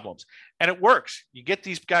problems. And it works. You get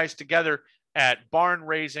these guys together at barn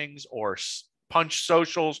raisings or punch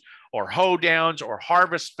socials or hoedowns or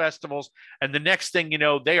harvest festivals. And the next thing you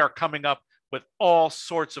know, they are coming up with all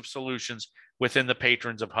sorts of solutions within the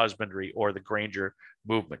Patrons of Husbandry or the Granger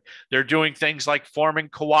Movement. They're doing things like forming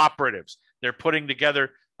cooperatives. They're putting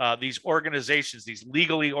together these organizations, these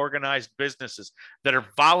legally organized businesses that are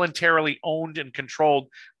voluntarily owned and controlled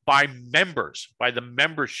by members, by the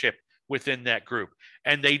membership within that group.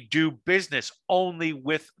 And they do business only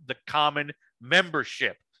with the common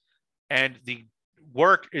membership. And the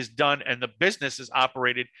work is done and the business is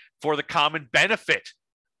operated for the common benefit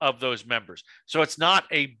of those members. So it's not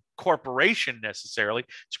a corporation necessarily.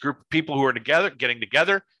 It's a group of people who are together, getting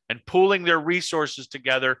together and pooling their resources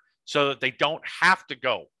together so that they don't have to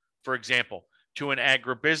go, for example, to an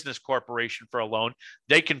agribusiness corporation for a loan.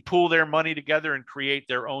 They can pool their money together and create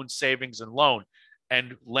their own savings and loan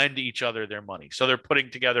and lend each other their money. So they're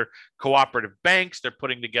putting together cooperative banks, they're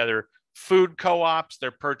putting together food co-ops,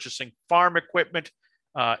 they're purchasing farm equipment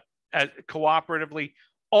cooperatively,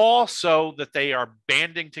 all so that they are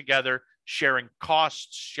banding together, sharing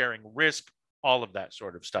costs, sharing risk, all of that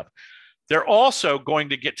sort of stuff. They're also going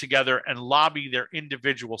to get together and lobby their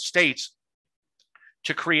individual states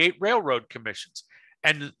to create railroad commissions.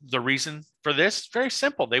 And the reason for this is very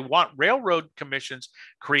simple. They want railroad commissions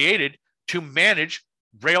created to manage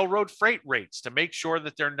railroad freight rates, to make sure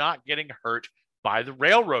that they're not getting hurt by the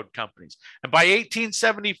railroad companies. And by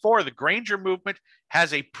 1874, the Granger Movement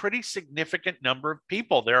has a pretty significant number of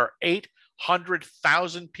people. There are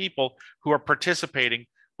 800,000 people who are participating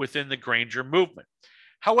within the Granger Movement.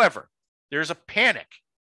 However, there's a panic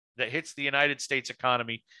that hits the United States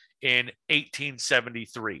economy in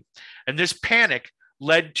 1873. And this panic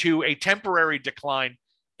led to a temporary decline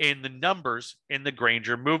in the numbers in the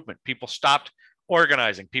Granger Movement. People stopped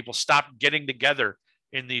organizing. People stopped getting together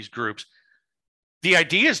in these groups. The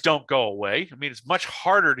ideas don't go away. I mean, it's much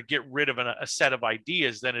harder to get rid of a set of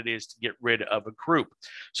ideas than it is to get rid of a group.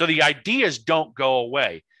 So the ideas don't go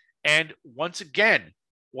away. And once again,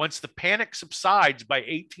 once the panic subsides by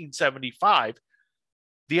 1875,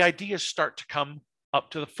 the ideas start to come up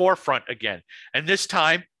to the forefront again. And this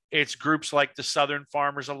time, it's groups like the Southern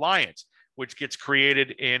Farmers Alliance, which gets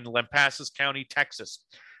created in Lampasas County, Texas.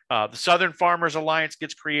 The Southern Farmers Alliance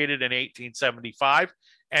gets created in 1875,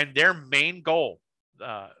 and their main goal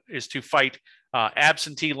is to fight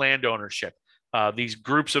absentee land ownership. These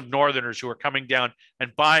groups of Northerners who are coming down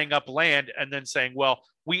and buying up land and then saying, well,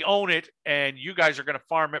 we own it and you guys are going to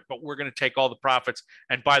farm it, but we're going to take all the profits.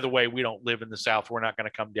 And by the way, we don't live in the South. We're not going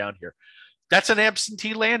to come down here. That's an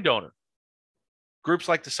absentee landowner. Groups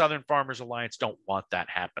like the Southern Farmers Alliance don't want that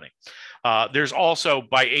happening. There's also,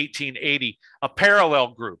 by 1880, a parallel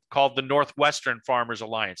group called the Northwestern Farmers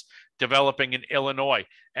Alliance, developing in Illinois.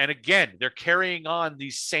 And again, they're carrying on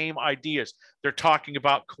these same ideas. They're talking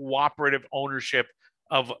about cooperative ownership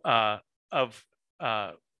of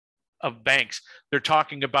of banks. They're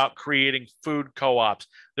talking about creating food co-ops.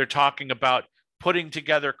 They're talking about putting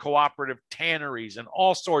together cooperative tanneries and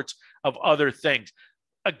all sorts of other things.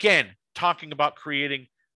 Again, talking about creating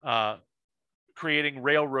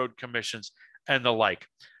railroad commissions and the like.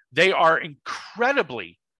 They are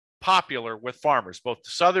incredibly popular with farmers, both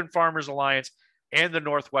the Southern Farmers Alliance and the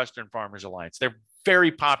Northwestern Farmers Alliance. They're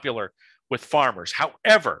very popular with farmers.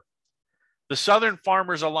 However, the Southern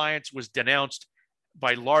Farmers Alliance was denounced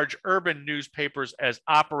by large urban newspapers as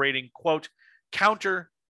operating, quote, counter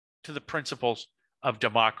to the principles of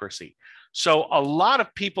democracy. So a lot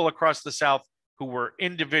of people across the South who were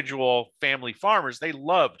individual family farmers, they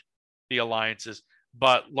loved the alliances,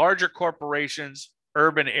 but larger corporations,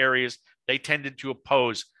 urban areas, they tended to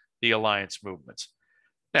oppose the alliance movements.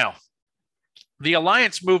 Now, the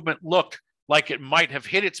alliance movement looked like it might have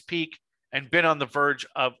hit its peak and been on the verge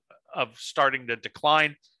of starting to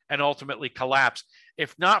decline and ultimately collapse,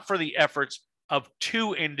 if not for the efforts of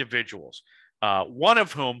two individuals, one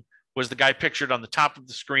of whom was the guy pictured on the top of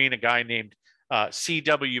the screen, a guy named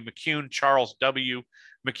C.W. McCune, Charles W.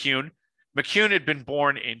 McCune. McCune had been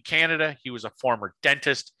born in Canada. He was a former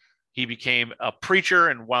dentist. He became a preacher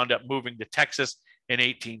and wound up moving to Texas in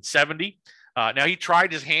 1870. Now, he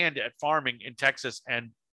tried his hand at farming in Texas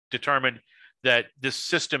and determined that this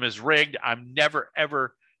system is rigged. I'm never,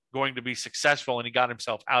 ever going to be successful. And he got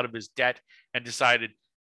himself out of his debt and decided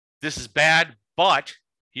this is bad. But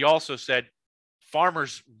he also said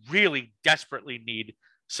farmers really desperately need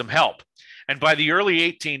some help. And by the early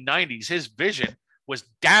 1890s, his vision was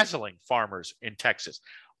dazzling farmers in Texas.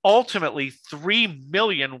 Ultimately, 3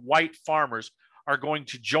 million white farmers are going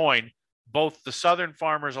to join both the Southern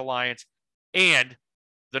Farmers Alliance and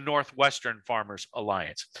the Northwestern Farmers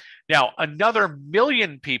Alliance. Now, another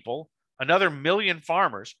million people, another million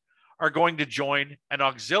farmers are going to join an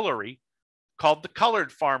auxiliary called the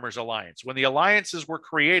Colored Farmers Alliance. When the alliances were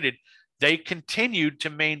created, they continued to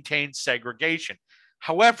maintain segregation.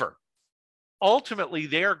 However, ultimately,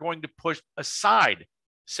 they are going to push aside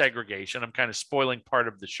segregation. I'm kind of spoiling part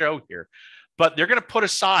of the show here, but they're going to put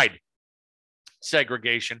aside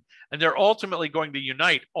segregation, and they're ultimately going to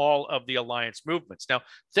unite all of the alliance movements. Now,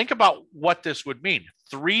 think about what this would mean.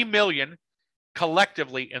 3 million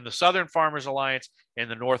collectively in the Southern Farmers Alliance and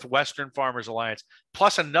the Northwestern Farmers Alliance,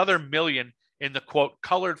 plus another million in the, quote,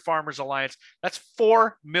 Colored Farmers Alliance. That's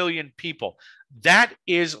 4 million people. That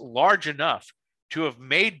is large enough to have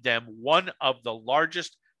made them one of the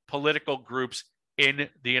largest political groups in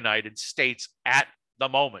the United States at the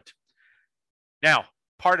moment. Now,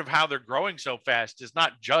 part of how they're growing so fast is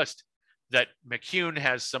not just that McCune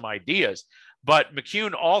has some ideas, but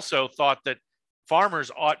McCune also thought that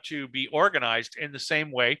farmers ought to be organized in the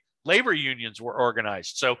same way labor unions were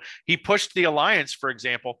organized. So he pushed the alliance, for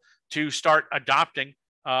example, to start adopting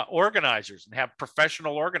organizers and have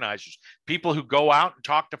professional organizers, people who go out and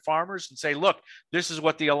talk to farmers and say, look, this is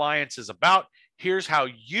what the alliance is about. Here's how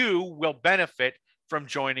you will benefit from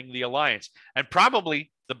joining the alliance. And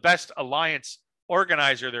probably the best alliance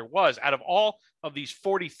organizer there was out of all of these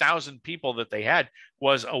 40,000 people that they had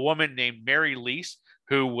was a woman named Mary Lease,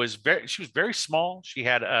 who was she was very small. She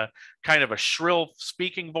had a kind of a shrill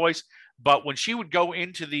speaking voice, but when she would go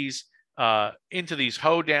into these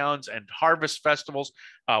hoedowns and harvest festivals,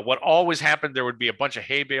 what always happened, there would be a bunch of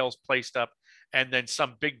hay bales placed up, and then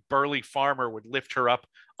some big burly farmer would lift her up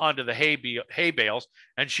onto the hay bales,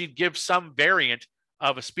 and she'd give some variant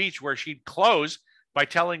of a speech where she'd close by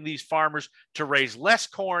telling these farmers to raise less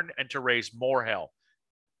corn and to raise more hay,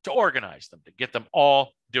 to organize them, to get them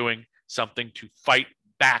all doing something to fight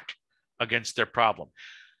back against their problem.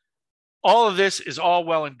 All of this is all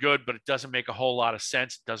well and good, but it doesn't make a whole lot of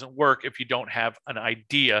sense. It doesn't work if you don't have an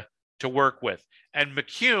idea to work with. And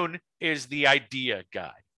McCune is the idea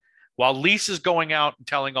guy. While Lease is going out and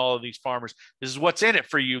telling all of these farmers, this is what's in it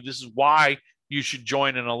for you, this is why you should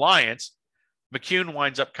join an alliance, McCune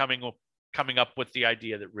winds up coming up with the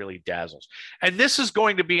idea that really dazzles. And this is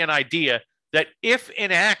going to be an idea that, if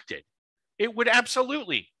enacted, it would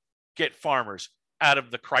absolutely get farmers out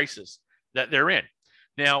of the crisis that they're in.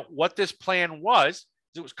 Now, what this plan was,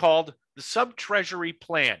 it was called the Sub-Treasury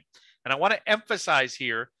Plan. And I want to emphasize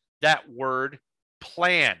here that word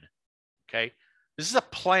plan, okay? This is a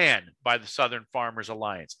plan by the Southern Farmers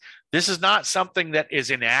Alliance. This is not something that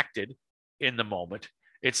is enacted in the moment.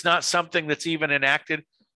 It's not something that's even enacted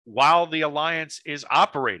while the alliance is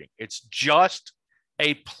operating. It's just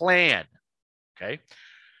a plan, okay?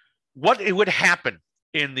 What it would happen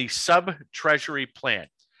in the Sub-Treasury Plan.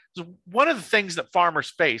 One of the things that farmers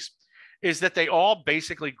face is that they all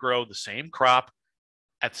basically grow the same crop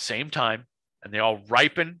at the same time, and they all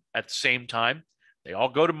ripen at the same time. They all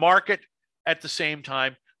go to market at the same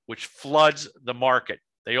time, which floods the market.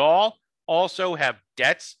 They all also have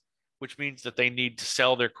debts, which means that they need to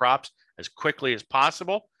sell their crops as quickly as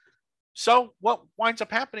possible. So what winds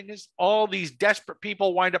up happening is all these desperate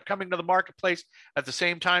people wind up coming to the marketplace at the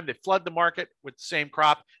same time. They flood the market with the same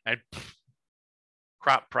crop, and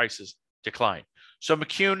crop prices decline. So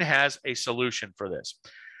McCune has a solution for this.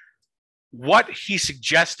 What he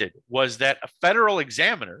suggested was that a federal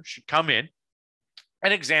examiner should come in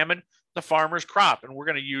and examine the farmer's crop. And we're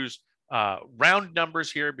going to use round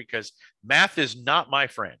numbers here because math is not my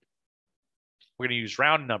friend. We're going to use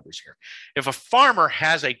round numbers here. If a farmer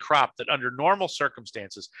has a crop that under normal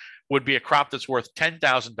circumstances would be a crop that's worth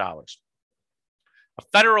 $10,000, a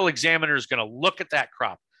federal examiner is going to look at that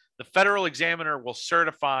crop. The federal examiner will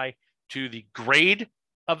certify to the grade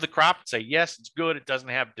of the crop and say, yes, it's good. It doesn't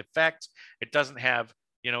have defects. It doesn't have,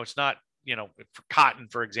 it's not, for cotton,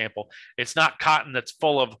 for example, it's not cotton that's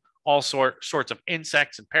full of all sorts of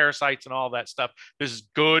insects and parasites and all that stuff. This is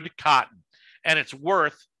good cotton, and it's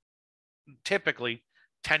worth typically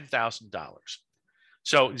 $10,000.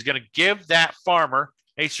 So he's going to give that farmer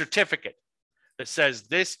a certificate that says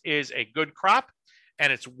this is a good crop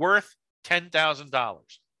and it's worth $10,000.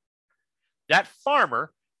 That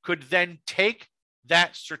farmer could then take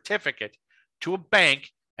that certificate to a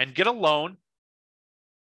bank and get a loan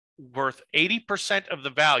worth 80% of the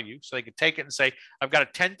value. So they could take it and say, I've got a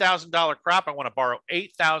 $10,000 crop. I want to borrow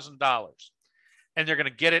 $8,000. And they're going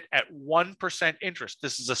to get it at 1% interest.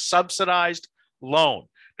 This is a subsidized loan.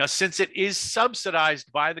 Now, since it is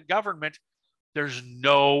subsidized by the government, there's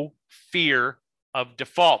no fear of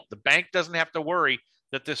default. The bank doesn't have to worry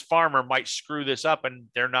that this farmer might screw this up and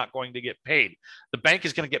they're not going to get paid. The bank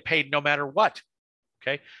is going to get paid no matter what.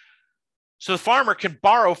 Okay. So the farmer can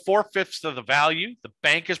borrow 4/5 of the value. The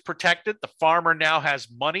bank is protected. The farmer now has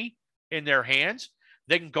money in their hands.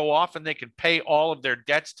 They can go off and they can pay all of their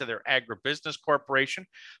debts to their agribusiness corporation.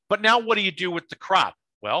 But now what do you do with the crop?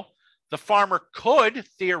 Well, the farmer could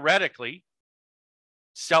theoretically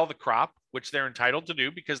sell the crop, which they're entitled to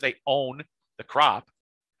do because they own the crop,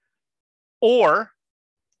 or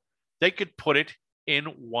they could put it in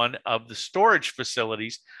one of the storage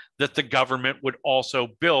facilities that the government would also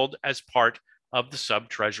build as part of the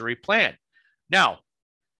sub-treasury plan. Now,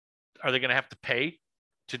 are they going to have to pay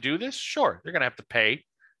to do this? Sure, they're going to have to pay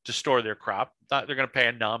to store their crop. They're going to pay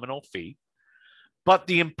a nominal fee. But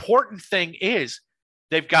the important thing is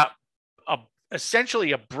they've got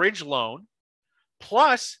essentially a bridge loan,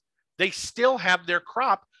 plus they still have their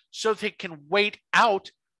crop so they can wait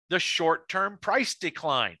out the short-term price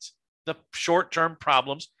declines, the short-term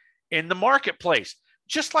problems in the marketplace,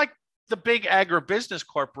 just like the big agribusiness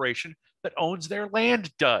corporation that owns their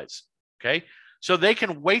land does. Okay. So they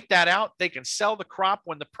can wait that out. They can sell the crop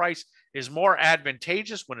when the price is more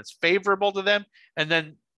advantageous, when it's favorable to them. And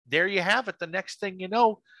then there you have it. The next thing you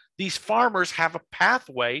know, these farmers have a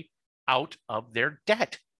pathway out of their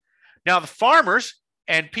debt. Now, the farmers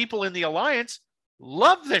and people in the alliance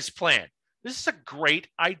love this plan. This is a great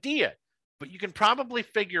idea, but you can probably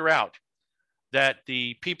figure out that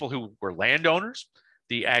the people who were landowners,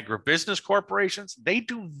 the agribusiness corporations, they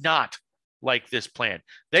do not like this plan.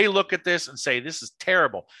 They look at this and say, this is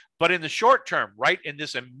terrible. But in the short term, right in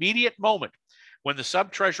this immediate moment, when the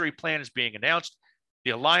sub-treasury plan is being announced,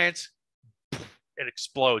 the alliance, it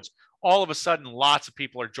explodes. All of a sudden, lots of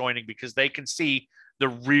people are joining because they can see the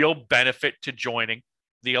real benefit to joining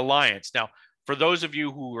the alliance. Now, for those of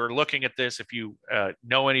you who are looking at this, if you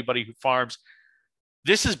know anybody who farms,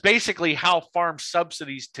 this is basically how farm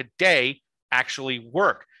subsidies today actually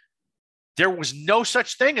work. There was no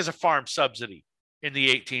such thing as a farm subsidy in the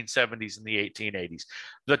 1870s and the 1880s.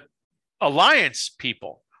 The alliance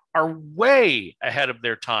people are way ahead of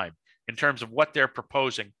their time in terms of what they're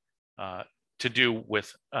proposing to do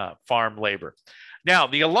with farm labor. Now,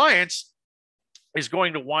 the alliance is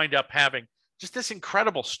going to wind up having just this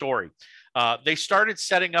incredible story. They started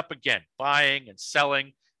setting up again, buying and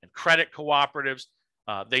selling and credit cooperatives.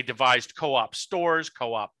 They devised co-op stores,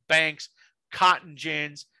 co-op banks, cotton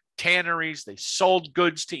gins, tanneries. They sold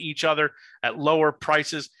goods to each other at lower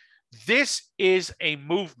prices. This is a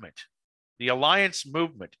movement. The alliance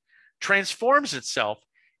movement transforms itself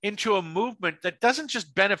into a movement that doesn't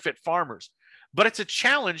just benefit farmers, but it's a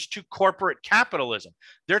challenge to corporate capitalism.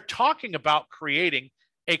 They're talking about creating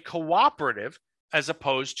a cooperative as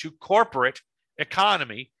opposed to corporate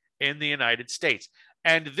economy in the United States.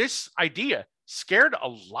 And this idea scared a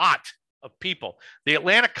lot of people. The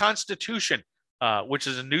Atlanta Constitution, which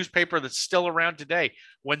is a newspaper that's still around today,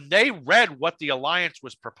 when they read what the alliance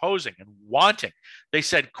was proposing and wanting, they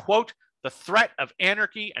said, quote, the threat of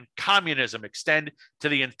anarchy and communism extend to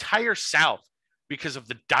the entire South because of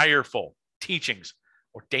the direful teachings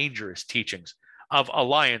or dangerous teachings of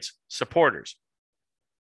Alliance supporters.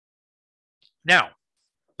 Now,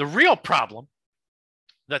 the real problem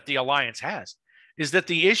that the Alliance has is that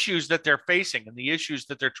the issues that they're facing and the issues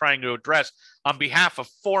that they're trying to address on behalf of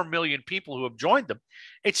 4 million people who have joined them,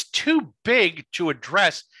 it's too big to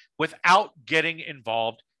address without getting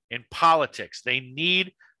involved in politics. They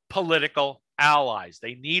need political allies.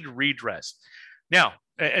 They need redress. Now,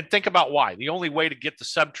 and think about why. The only way to get the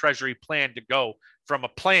sub-treasury plan to go from a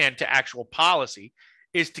plan to actual policy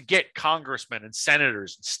is to get congressmen and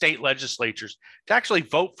senators and state legislatures to actually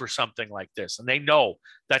vote for something like this. And they know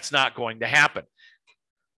that's not going to happen.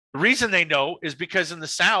 The reason they know is because in the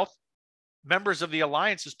South, members of the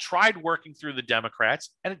alliances tried working through the Democrats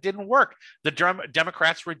and it didn't work. The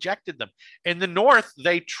Democrats rejected them. In the North,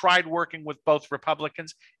 they tried working with both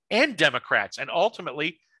Republicans and Democrats. And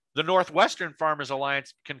ultimately, the Northwestern Farmers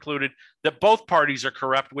Alliance concluded that both parties are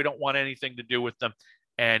corrupt. We don't want anything to do with them.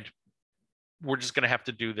 And we're just going to have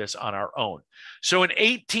to do this on our own. So in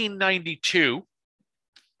 1892,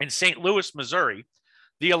 in St. Louis, Missouri,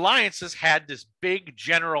 the alliances had this big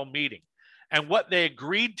general meeting. And what they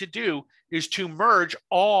agreed to do is to merge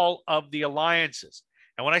all of the alliances.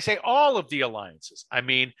 And when I say all of the alliances, I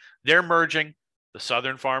mean they're merging the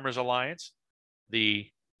Southern Farmers Alliance, the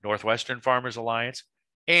Northwestern Farmers Alliance,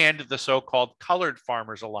 and the so-called Colored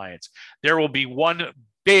Farmers Alliance. There will be one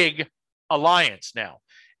big alliance now.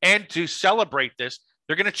 And to celebrate this,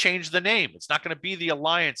 they're going to change the name. It's not going to be the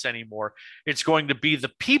Alliance anymore. It's going to be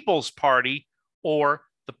the People's Party or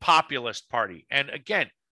the Populist Party. And again,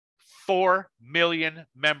 4 million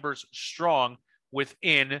members strong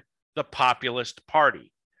within the Populist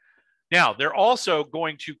Party. Now, they're also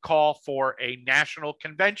going to call for a national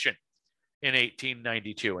convention in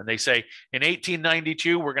 1892. And they say in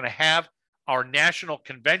 1892, we're going to have our national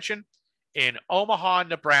convention in Omaha,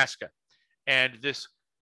 Nebraska. And this,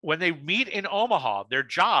 when they meet in Omaha, their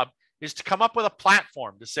job is to come up with a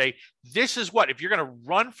platform to say, this is what, if you're going to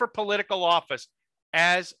run for political office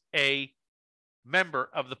as a member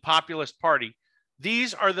of the Populist Party,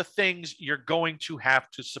 these are the things you're going to have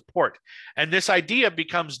to support. And this idea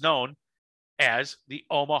becomes known as the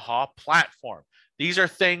Omaha Platform. These are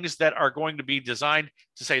things that are going to be designed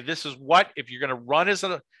to say, this is what, if you're going to run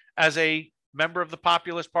as a member of the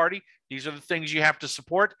Populist Party, these are the things you have to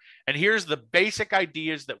support. And here's the basic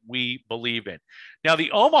ideas that we believe in. Now,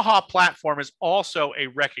 the Omaha Platform is also a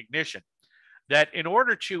recognition that in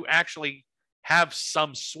order to actually have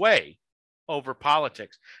some sway over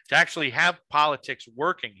politics, to actually have politics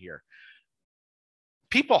working here,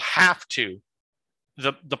 people have to,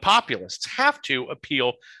 the populists have to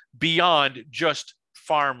appeal beyond just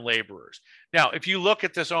farm laborers. Now, if you look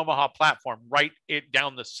at this Omaha Platform, right it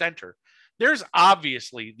down the center, there's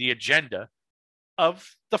obviously the agenda of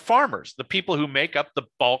the farmers, the people who make up the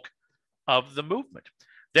bulk of the movement.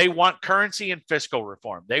 They want currency and fiscal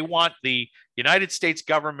reform. They want the United States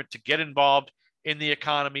government to get involved in the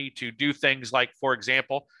economy, to do things like, for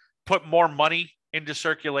example, put more money into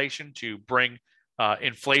circulation to bring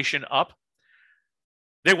inflation up.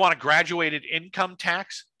 They want a graduated income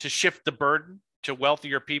tax to shift the burden to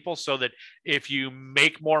wealthier people so that if you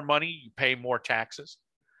make more money, you pay more taxes.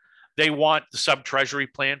 They want the sub-treasury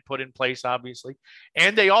plan put in place, obviously.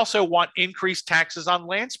 And they also want increased taxes on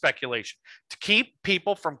land speculation to keep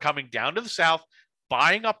people from coming down to the South,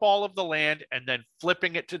 buying up all of the land, and then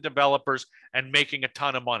flipping it to developers and making a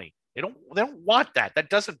ton of money. They don't want that. That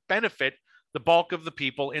doesn't benefit the bulk of the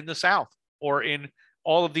people in the South or in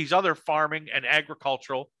all of these other farming and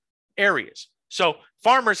agricultural areas. So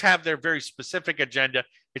farmers have their very specific agenda.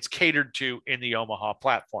 It's catered to in the Omaha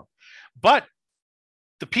Platform. But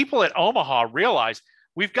the people at Omaha realize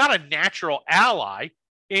we've got a natural ally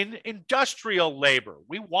in industrial labor.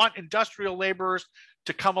 We want industrial laborers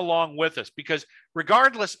to come along with us because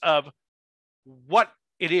regardless of what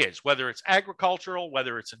it is, whether it's agricultural,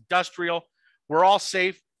 whether it's industrial, we're all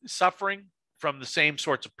suffering from the same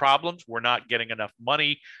sorts of problems. We're not getting enough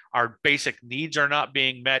money. Our basic needs are not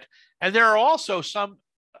being met. And there are also some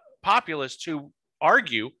populists who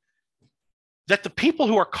argue that the people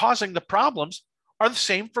who are causing the problems are the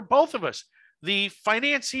same for both of us. The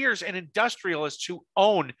financiers and industrialists who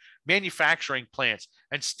own manufacturing plants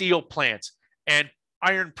and steel plants and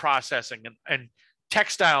iron processing and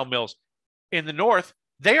textile mills in the North,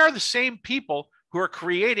 they are the same people who are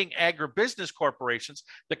creating agribusiness corporations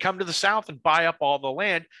that come to the South and buy up all the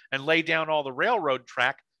land and lay down all the railroad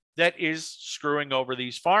track that is screwing over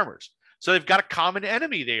these farmers. So they've got a common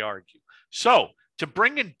enemy, they argue. So to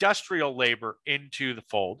bring industrial labor into the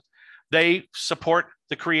fold, They support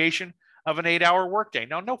the creation of an 8-hour workday.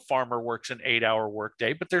 Now, no farmer works an 8-hour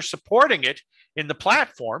workday, but they're supporting it in the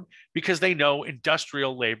platform because they know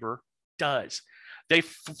industrial labor does. They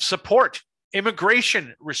support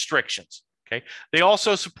immigration restrictions. Okay. They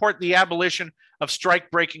also support the abolition of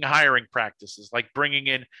strike-breaking hiring practices, like bringing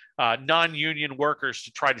in non-union workers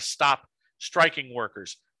to try to stop striking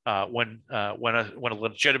workers when a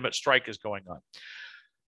legitimate strike is going on.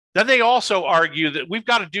 Then they also argue that we've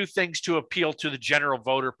got to do things to appeal to the general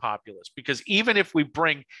voter populace, because even if we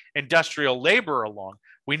bring industrial labor along,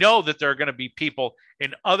 we know that there are going to be people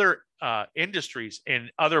in other industries, in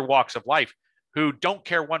other walks of life, who don't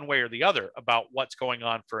care one way or the other about what's going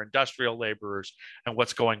on for industrial laborers and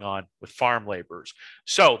what's going on with farm laborers.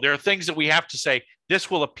 So there are things that we have to say, this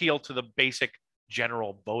will appeal to the basic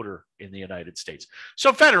general voter in the United States.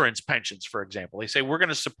 So veterans pensions, for example, they say we're going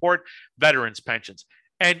to support veterans pensions.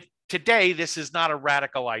 And today, this is not a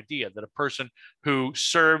radical idea that a person who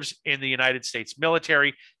serves in the United States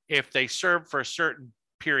military, if they serve for a certain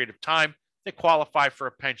period of time, they qualify for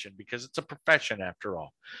a pension because it's a profession after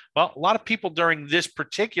all. Well, a lot of people during this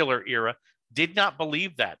particular era did not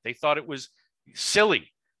believe that. They thought it was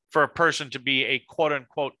silly for a person to be a quote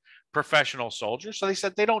unquote professional soldier. So they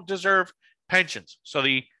said they don't deserve pensions. So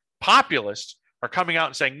the populists are coming out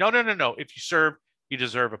and saying, no, no, no, no. If you serve, you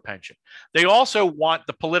deserve a pension. They also want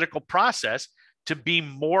the political process to be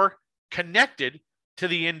more connected to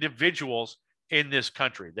the individuals in this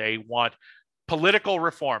country. They want political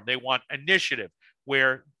reform. They want initiative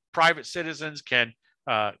where private citizens can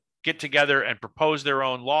get together and propose their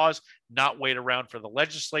own laws, not wait around for the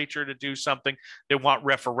legislature to do something. They want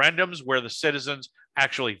referendums where the citizens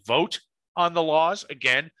actually vote on the laws,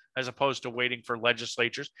 again, as opposed to waiting for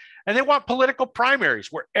legislatures. And they want political primaries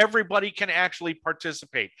where everybody can actually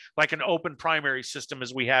participate, like an open primary system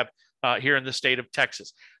as we have here in the state of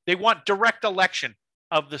Texas. They want direct election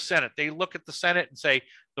of the Senate. They look at the Senate and say,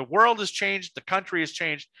 the world has changed, the country has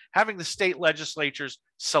changed. Having the state legislatures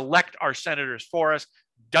select our senators for us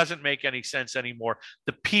doesn't make any sense anymore.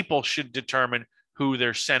 The people should determine who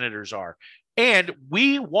their senators are. And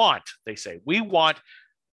we want, they say, we want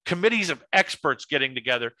committees of experts getting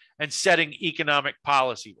together and setting economic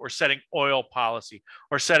policy or setting oil policy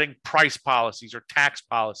or setting price policies or tax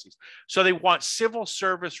policies. So they want civil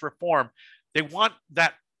service reform. They want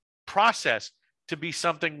that process to be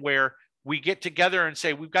something where we get together and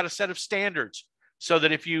say, we've got a set of standards so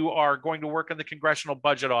that if you are going to work in the Congressional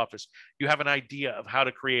Budget Office, you have an idea of how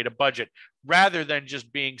to create a budget rather than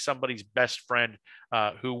just being somebody's best friend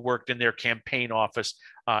who worked in their campaign office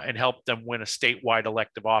and helped them win a statewide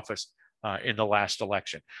elective office in the last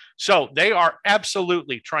election. So they are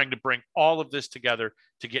absolutely trying to bring all of this together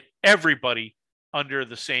to get everybody under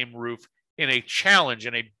the same roof in a challenge,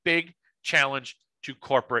 in a big challenge to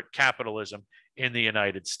corporate capitalism in the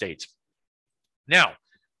United States. Now,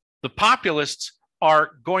 the populists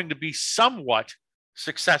are going to be somewhat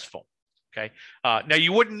successful. Okay. Now,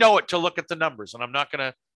 you wouldn't know it to look at the numbers, and I'm not going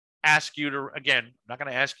to ask you to, again, I'm not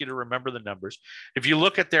going to ask you to remember the numbers. If you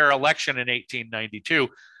look at their election in 1892,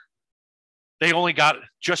 they only got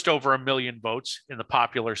just over 1 million votes in the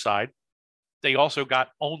popular side. They also got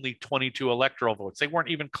only 22 electoral votes. They weren't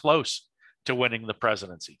even close to winning the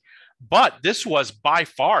presidency. But this was by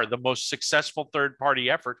far the most successful third-party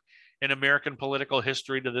effort in American political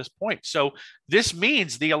history to this point. So this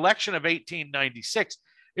means the election of 1896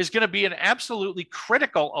 is going to be an absolutely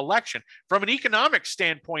critical election. From an economic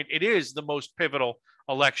standpoint, it is the most pivotal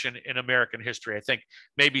election in American history. I think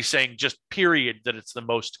maybe saying just period that it's the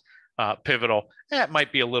most pivotal, that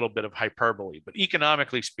might be a little bit of hyperbole. But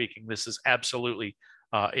economically speaking, this is absolutely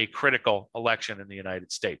a critical election in the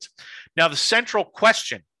United States. Now, the central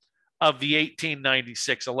question of the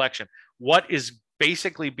 1896 election, what is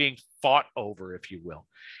basically being fought over, if you will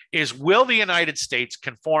the United States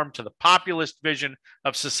conform to the populist vision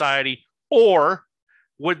of society, or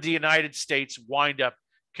would the United States wind up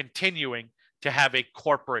continuing to have a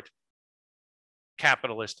corporate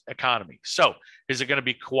capitalist economy? So is it going to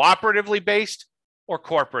be cooperatively based or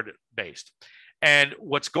corporate based? And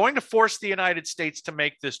what's going to force the United States to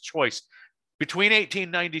make this choice between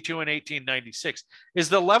 1892 and 1896 is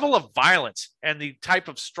the level of violence and the type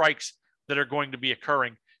of strikes that are going to be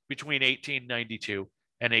occurring between 1892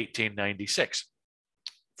 and 1896.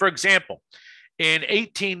 For example, in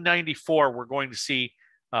 1894, we're going to see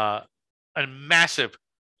a massively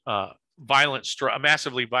violent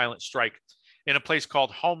strike in a place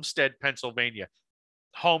called Homestead, Pennsylvania,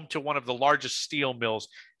 home to one of the largest steel mills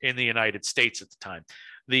in the United States at the time.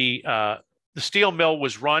 The steel mill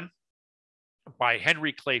was run by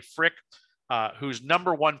Henry Clay Frick, whose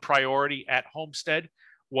number one priority at Homestead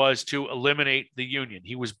was to eliminate the union.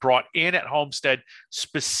 He was brought in at Homestead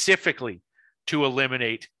specifically to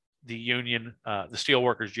eliminate the union, the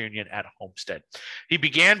Steelworkers Union at Homestead. He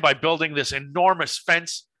began by building this enormous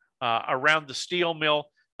fence around the steel mill.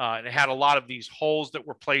 And it had a lot of these holes that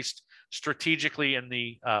were placed strategically in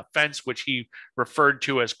the fence, which he referred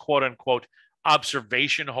to as quote unquote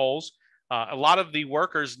observation holes. A lot of the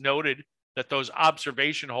workers noted that those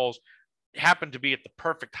observation holes happened to be at the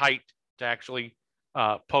perfect height to actually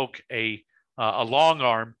poke a long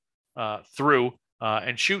arm through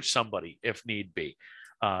and shoot somebody if need be.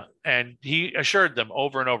 And he assured them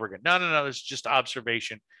over and over again, no, it's just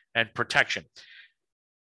observation and protection.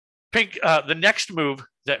 The next move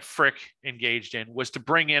that Frick engaged in was to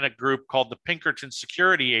bring in a group called the Pinkerton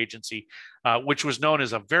Security Agency, which was known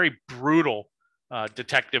as a very brutal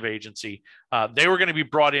detective agency. They were going to be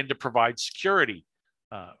brought in to provide security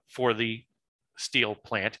for the steel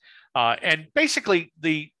plant. And basically,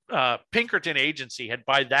 the Pinkerton Agency had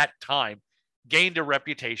by that time gained a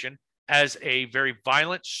reputation as a very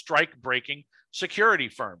violent, strike-breaking security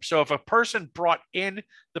firm. So if a person brought in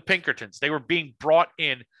the Pinkertons, they were being brought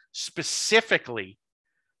in specifically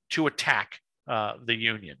to attack the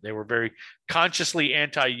union. They were very consciously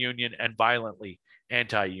anti-union and violently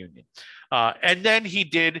anti-union. And then he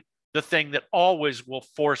did the thing that always will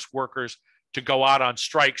force workers to go out on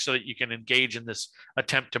strike so that you can engage in this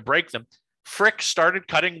attempt to break them. Frick started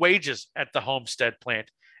cutting wages at the Homestead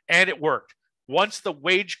plant, and it worked. Once the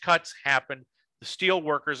wage cuts happened, the steel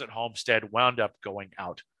workers at Homestead wound up going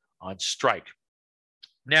out on strike.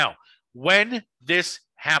 Now, when this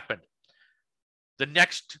happened, the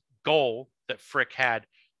next goal that Frick had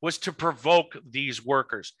was to provoke these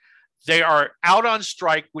workers. They are out on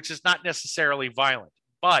strike, which is not necessarily violent,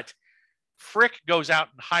 but Frick goes out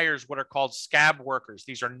and hires what are called scab workers.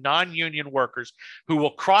 These are non-union workers who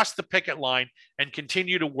will cross the picket line and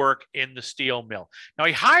continue to work in the steel mill. Now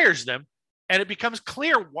he hires them, and it becomes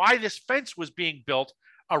clear why this fence was being built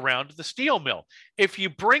around the steel mill. If you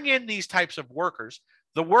bring in these types of workers,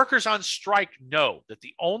 the workers on strike know that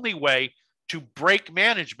the only way to break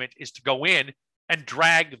management is to go in and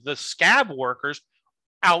drag the scab workers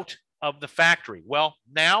out of the factory. Well,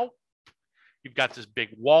 now you've got this big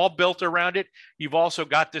wall built around it. You've also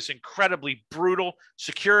got this incredibly brutal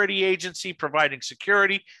security agency providing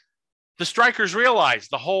security. The strikers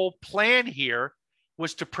realized the whole plan here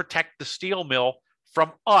was to protect the steel mill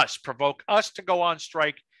from us, provoke us to go on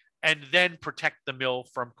strike, and then protect the mill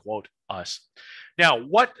from, quote, us. Now,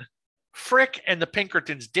 what Frick and the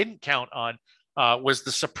Pinkertons didn't count on was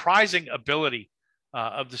the surprising ability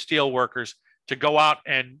of the steel workers to go out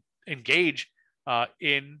and engage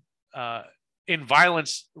in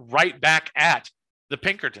violence right back at the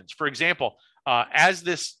Pinkertons. For example, as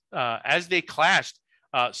they clashed,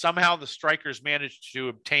 somehow the strikers managed to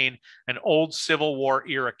obtain an old Civil War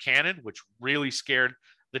era cannon, which really scared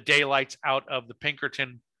the daylights out of the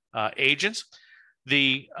Pinkerton agents.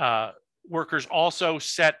 The workers also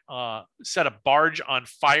set a barge on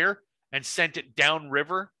fire and sent it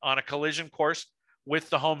downriver on a collision course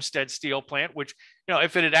with the Homestead steel plant, which,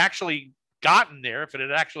 if it had actually gotten there, if it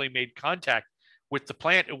had actually made contact with the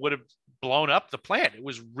plant, it would have blown up the plant. It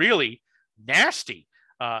was really nasty.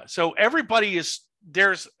 So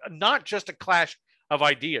there's not just a clash of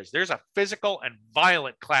ideas. There's a physical and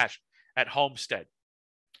violent clash at Homestead.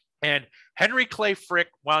 And Henry Clay Frick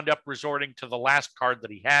wound up resorting to the last card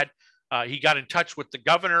that he had. He got in touch with the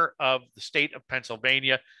governor of the state of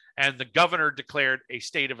Pennsylvania, and the governor declared a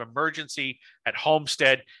state of emergency at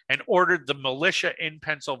Homestead and ordered the militia in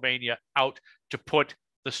Pennsylvania out to put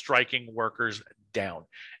the striking workers down.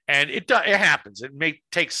 And it happens. It may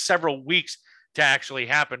take several weeks to actually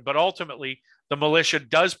happen, but ultimately the militia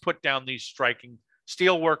does put down these striking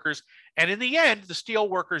steel workers. And in the end, the Steel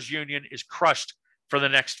Workers Union is crushed for the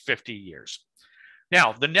next 50 years.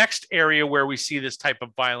 Now, the next area where we see this type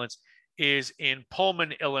of violence is in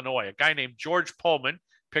Pullman, Illinois. A guy named George Pullman,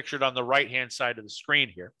 pictured on the right-hand side of the screen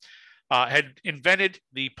here, had invented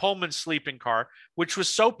the Pullman sleeping car, which was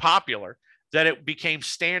so popular that it became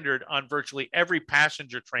standard on virtually every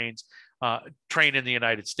passenger train in the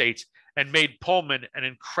United States, and made Pullman an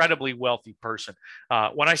incredibly wealthy person.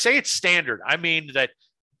 When I say it's standard, I mean that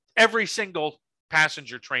every single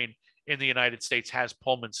passenger train in the United States has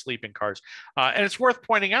Pullman sleeping cars. And it's worth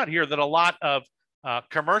pointing out here that a lot of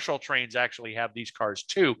commercial trains actually have these cars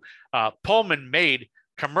too. Pullman made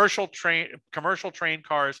commercial train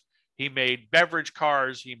cars. He made beverage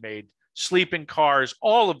cars. He made sleeping cars,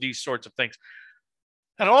 all of these sorts of things.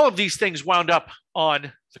 And all of these things wound up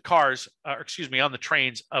on the cars, on the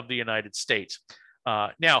trains of the United States.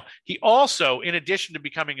 Now, he also, in addition to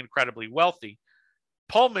becoming incredibly wealthy,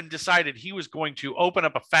 Pullman decided he was going to open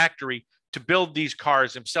up a factory to build these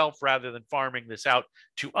cars himself rather than farming this out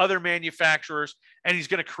to other manufacturers. And he's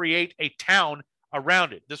going to create a town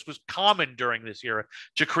around it. This was common during this era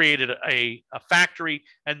to create a factory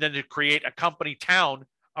and then to create a company town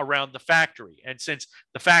around the factory. And since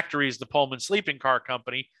the factory is the Pullman Sleeping Car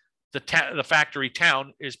Company, the factory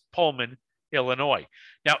town is Pullman, Illinois.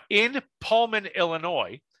 Now, in Pullman,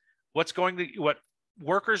 Illinois, what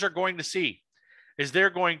workers are going to see is they're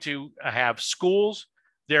going to have schools.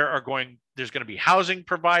 There's going to be housing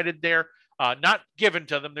provided there, not given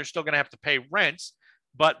to them. They're still going to have to pay rents,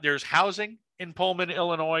 but there's housing in Pullman,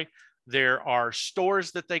 Illinois. There are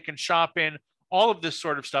stores that they can shop in, all of this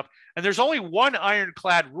sort of stuff. And there's only one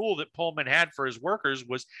ironclad rule that Pullman had for his workers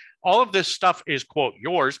was all of this stuff is, quote,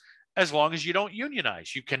 yours, as long as you don't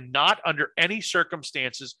unionize. You cannot, under any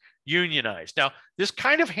circumstances, unionize. Now, this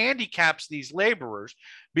kind of handicaps these laborers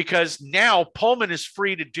because now Pullman is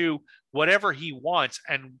free to do whatever he wants,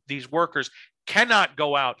 and these workers cannot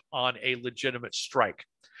go out on a legitimate strike.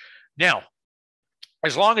 Now,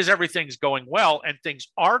 as long as everything's going well, and things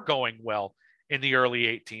are going well in the early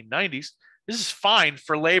 1890s, this is fine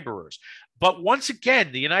for laborers. But once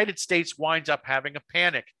again, the United States winds up having a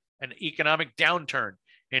panic, an economic downturn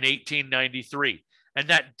in 1893. And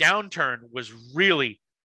that downturn was really,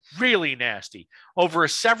 really nasty. Over a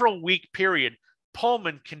several-week period,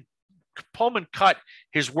 Pullman cut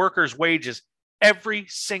his workers' wages every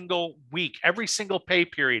single week, every single pay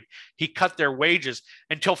period. He cut their wages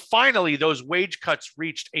until finally those wage cuts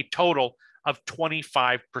reached a total of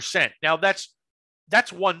 25%. Now, that's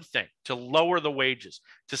one thing, to lower the wages,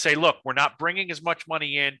 to say, look, we're not bringing as much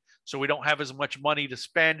money in, so we don't have as much money to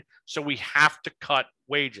spend, so we have to cut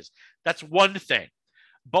wages. That's one thing.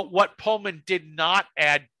 But what Pullman did not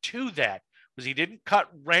add to that was he didn't cut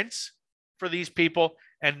rents for these people,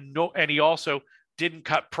 and he also didn't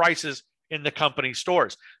cut prices in the company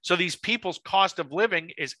stores. So these people's cost of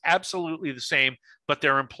living is absolutely the same, but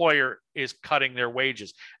their employer is cutting their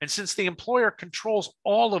wages. And since the employer controls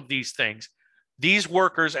all of these things, these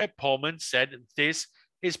workers at Pullman said this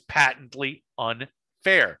is patently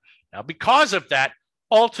unfair. Now, because of that,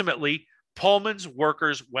 ultimately, Pullman's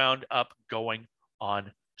workers wound up going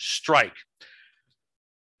on strike.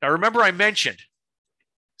 Now, remember I mentioned,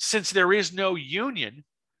 since there is no union,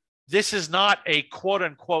 this is not a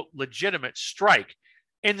quote-unquote legitimate strike.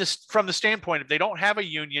 From the standpoint, if they don't have a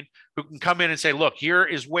union who can come in and say, look, here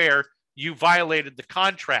is where you violated the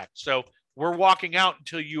contract, so we're walking out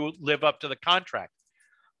until you live up to the contract.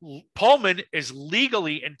 Pullman is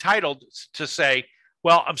legally entitled to say,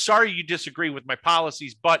 well, I'm sorry you disagree with my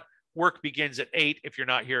policies, but work begins at 8. If you're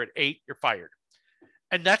not here at 8, you're fired.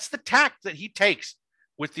 And that's the tact that he takes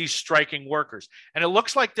with these striking workers. And it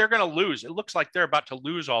looks like they're going to lose. It looks like they're about to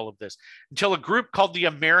lose all of this until a group called the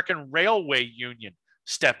American Railway Union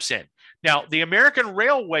steps in. Now, the American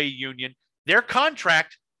Railway Union, their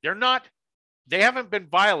contract, they haven't been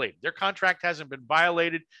violated. Their contract hasn't been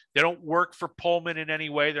violated. They don't work for Pullman in any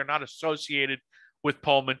way. They're not associated with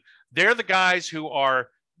Pullman. They're the guys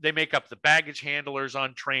they make up the baggage handlers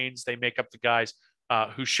on trains. They make up the guys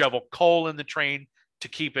who shovel coal in the train to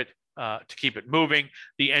keep it moving.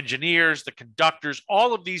 The engineers, the conductors,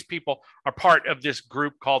 all of these people are part of this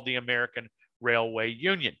group called the American Railway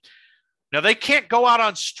Union. Now, they can't go out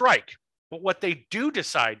on strike, but what they do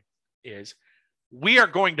decide is we are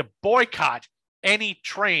going to boycott any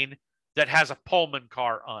train that has a Pullman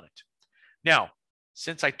car on it. Now,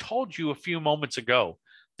 since I told you a few moments ago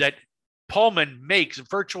that Pullman makes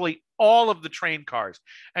virtually all of the train cars,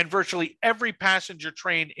 and virtually every passenger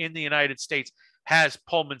train in the United States has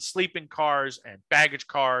Pullman sleeping cars and baggage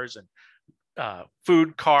cars and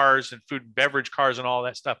food cars and food and beverage cars and all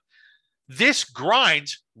that stuff. This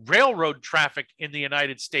grinds railroad traffic in the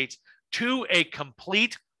United States to a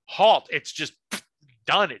complete halt. It's just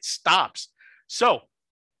done. It stops. So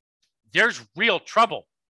there's real trouble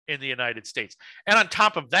in the United States. And on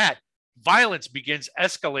top of that, violence begins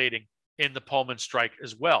escalating in the Pullman strike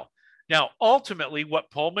as well. Now, ultimately, what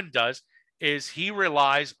Pullman does is he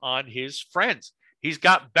relies on his friends. He's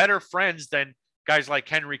got better friends than guys like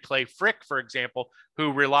Henry Clay Frick, for example,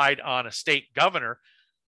 who relied on a state governor.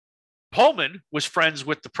 Pullman was friends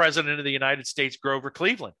with the president of the United States, Grover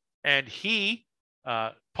Cleveland, and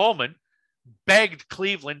Pullman begged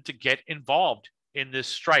Cleveland to get involved in this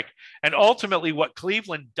strike. And ultimately, what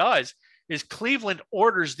Cleveland does is Cleveland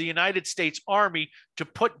orders the United States Army to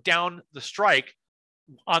put down the strike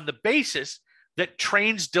on the basis that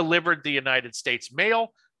trains delivered the United States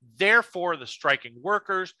mail, Therefore, the striking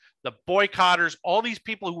workers, the boycotters, all these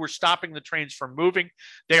people who were stopping the trains from moving,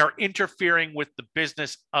 they are interfering with the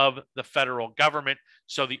business of the federal government.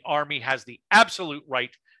 So the army has the absolute right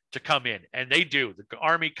to come in, and they do. The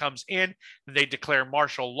army comes in and they declare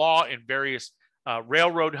martial law in various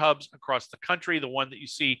railroad hubs across the country. The one that you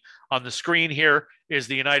see on the screen here is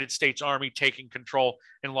the United States Army taking control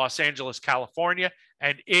in Los Angeles, California,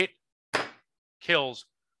 and it kills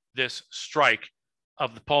this strike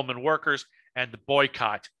of the Pullman workers and the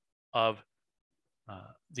boycott of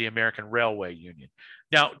the American Railway Union.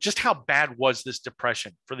 Now, just how bad was this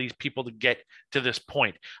depression for these people to get to this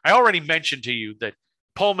point? I already mentioned to you that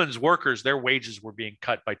Pullman's workers, their wages were being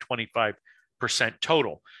cut by 25%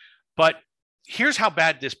 total. But here's how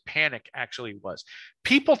bad this panic actually was.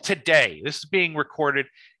 People today, this is being recorded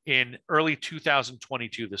in early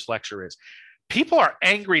 2022, this lecture is, people are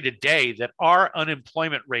angry today that our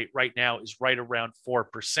unemployment rate right now is right around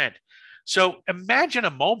 4%. So imagine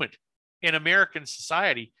a moment in American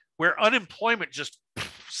society where unemployment just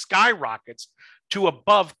skyrockets to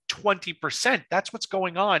above 20%. That's what's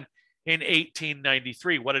going on in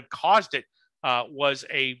 1893. What had caused it was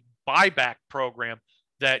a buyback program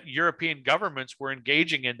that European governments were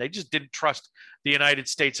engaging in. They just didn't trust the United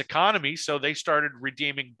States economy, so they started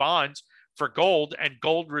redeeming bonds for gold, and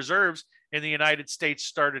gold reserves in the United States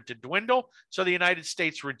started to dwindle. So the United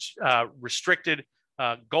States restricted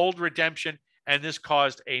gold redemption, and this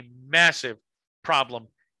caused a massive problem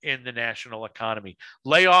in the national economy.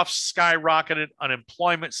 Layoffs skyrocketed,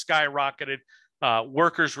 unemployment skyrocketed.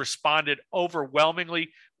 Workers responded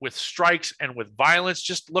overwhelmingly with strikes and with violence.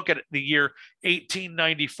 Just look at the year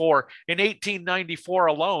 1894. In 1894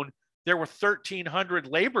 alone, there were 1,300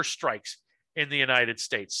 labor strikes in the United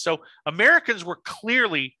States. So Americans were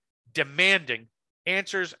clearly demanding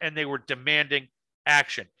answers, and they were demanding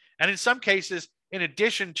action. And in some cases, in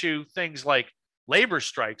addition to things like labor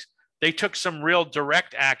strikes, they took some real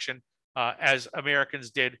direct action, as Americans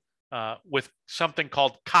did with something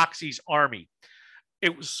called Coxey's Army.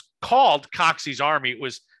 It was called Coxey's Army. It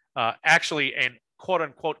was actually an quote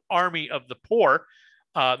unquote army of the poor.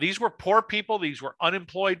 These were poor people. These were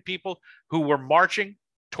unemployed people who were marching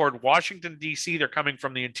toward Washington, D.C. They're coming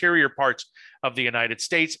from the interior parts of the United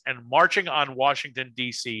States and marching on Washington,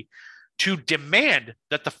 D.C. to demand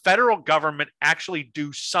that the federal government actually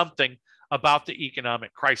do something about the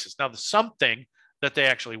economic crisis. Now, the something that they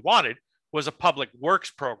actually wanted was a public works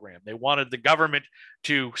program. They wanted the government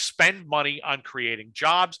to spend money on creating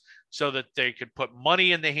jobs so that they could put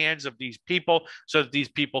money in the hands of these people so that these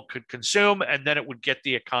people could consume, and then it would get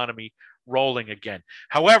the economy rolling again.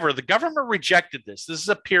 However, the government rejected this. This is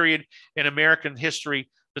a period in American history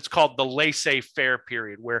that's called the laissez-faire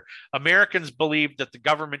period, where Americans believed that the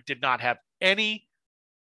government did not have any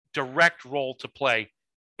direct role to play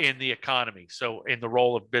in the economy, so in the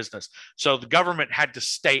role of business. So the government had to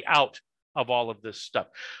stay out of all of this stuff.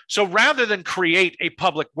 So rather than create a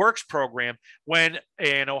public works program, when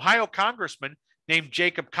an Ohio congressman named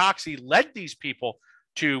Jacob Coxey led these people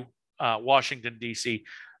to Washington, D.C.,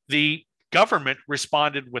 the government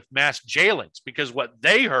responded with mass jailings, because what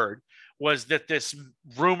they heard was that this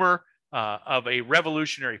rumor of a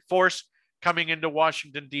revolutionary force coming into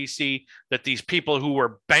Washington, D.C., that these people who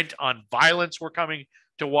were bent on violence were coming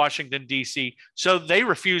to Washington, D.C. So they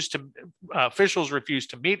officials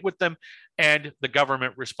refused to meet with them, and the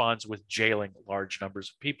government responds with jailing large numbers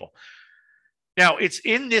of people. Now, it's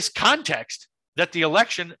in this context that the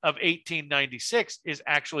election of 1896 is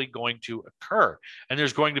actually going to occur, and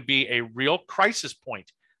there's going to be a real crisis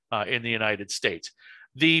point in the United States.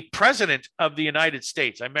 The president of the United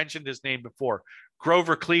States, I mentioned his name before,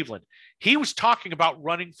 Grover Cleveland, he was talking about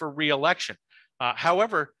running for re-election.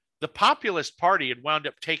 However, the Populist Party had wound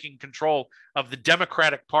up taking control of the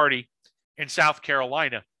Democratic Party in South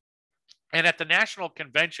Carolina. And at the National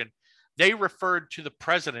Convention, they referred to the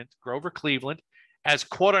president, Grover Cleveland, as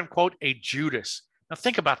quote unquote a Judas. Now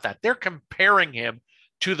think about that. They're comparing him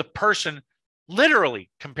to the person,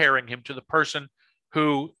 literally comparing him to the person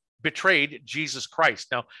who betrayed Jesus Christ.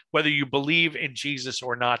 Now, whether you believe in Jesus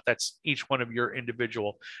or not, that's each one of your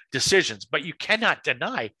individual decisions. But you cannot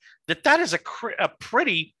deny that that is a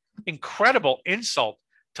pretty incredible insult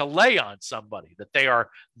to lay on somebody, that they are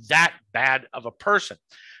that bad of a person.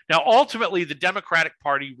 Now, ultimately, the Democratic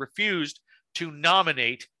Party refused to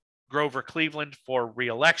nominate Grover Cleveland for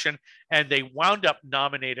re-election, and they wound up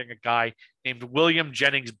nominating a guy named William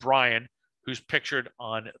Jennings Bryan, who's pictured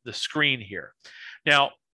on the screen here.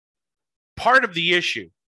 Now, part of the issue,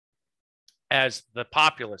 as the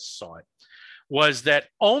populists saw it, was that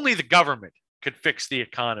only the government could fix the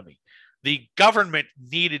economy. The government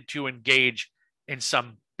needed to engage in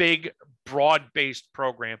some big, broad-based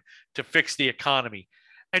program to fix the economy.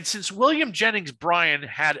 And since William Jennings Bryan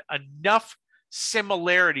had enough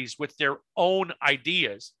similarities with their own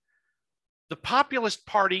ideas, the Populist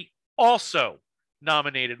Party also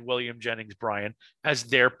nominated William Jennings Bryan as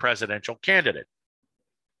their presidential candidate.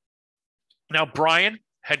 Now, Bryan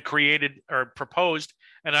had created or proposed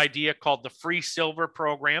an idea called the Free Silver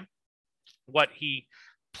Program. What he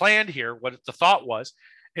planned here, what the thought was,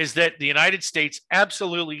 is that the United States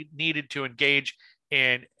absolutely needed to engage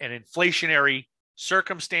in an inflationary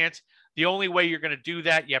circumstance. The only way you're going to do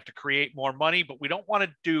that, you have to create more money, but we don't want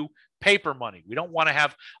to do paper money. We don't want to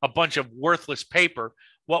have a bunch of worthless paper.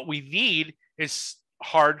 What we need is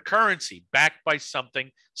hard currency backed by something,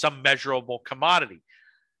 some measurable commodity.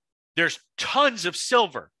 There's tons of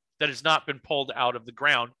silver that has not been pulled out of the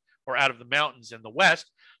ground or out of the mountains in the West.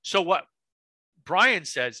 So what Bryan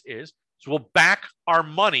says is, so we'll back our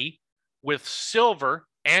money with silver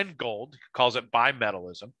and gold, he calls it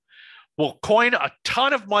bimetallism. We'll coin a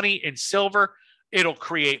ton of money in silver. It'll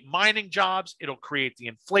create mining jobs. It'll create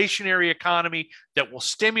the inflationary economy that will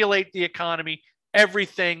stimulate the economy.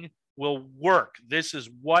 Everything will work. This is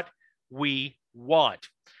what we want.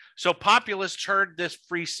 So populists heard this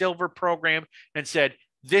free silver program and said,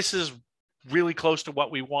 this is really close to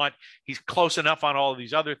what we want. He's close enough on all of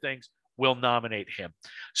these other things. We'll nominate him.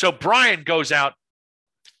 So Bryan goes out.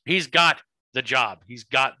 He's got the job. He's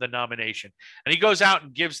got the nomination. And he goes out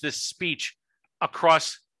and gives this speech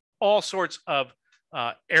across all sorts of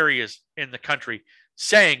areas in the country,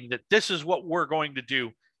 saying that this is what we're going to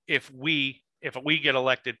do if we get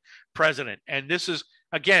elected president. And this is,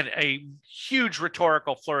 again, a huge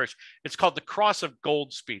rhetorical flourish. It's called the Cross of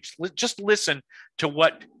Gold speech. Just listen to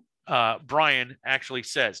what Bryan actually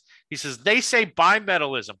says. He says, they say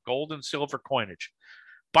bimetallism, gold and silver coinage.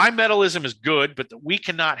 Bimetallism is good, but that we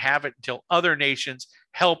cannot have it until other nations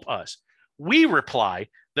help us. We reply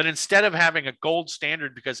that instead of having a gold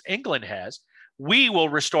standard because England has, we will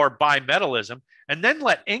restore bimetallism and then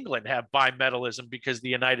let England have bimetallism because the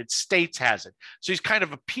United States has it. So he's kind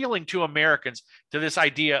of appealing to Americans, to this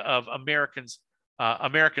idea of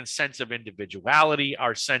American sense of individuality,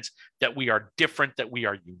 our sense that we are different, that we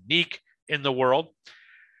are unique in the world.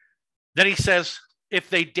 Then he says, if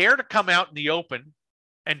they dare to come out in the open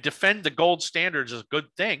and defend the gold standards as a good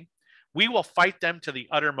thing, we will fight them to the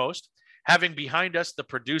uttermost, having behind us the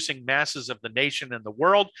producing masses of the nation and the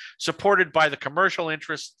world, supported by the commercial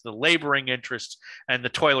interests, the laboring interests, and the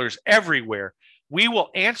toilers everywhere. We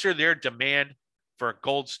will answer their demand for a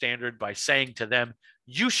gold standard by saying to them,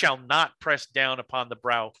 you shall not press down upon the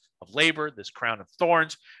brow of labor this crown of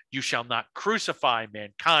thorns. You shall not crucify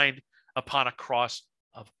mankind upon a cross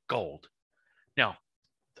of gold. Now,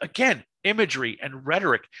 again, imagery and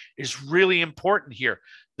rhetoric is really important here.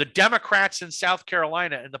 The Democrats in South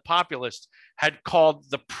Carolina and the populists had called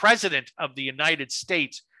the president of the United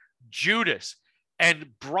States Judas.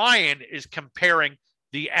 And Bryan is comparing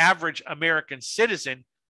the average American citizen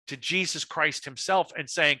to Jesus Christ himself and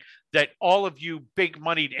saying that all of you big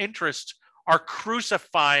moneyed interests are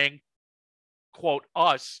crucifying, quote,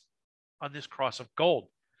 us on this cross of gold.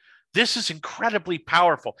 This is incredibly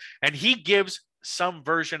powerful. And he gives some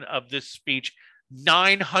version of this speech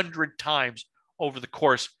 900 times over the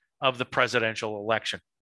course of the presidential election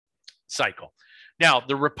cycle. Now,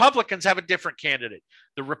 the Republicans have a different candidate.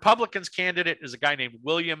 The Republicans' candidate is a guy named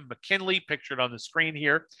William McKinley, pictured on the screen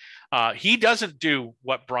here. He doesn't do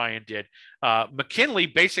what Bryan did. McKinley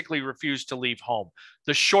basically refused to leave home.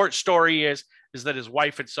 The short story is that his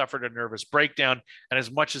wife had suffered a nervous breakdown, and as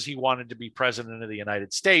much as he wanted to be president of the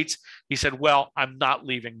United States, he said, well, I'm not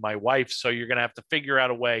leaving my wife, so you're going to have to figure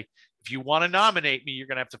out a way. If you want to nominate me, you're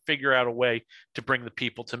going to have to figure out a way to bring the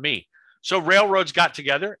people to me. So railroads got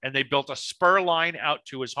together and they built a spur line out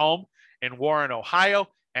to his home in Warren, Ohio,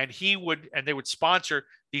 and they would sponsor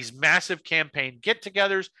these massive campaign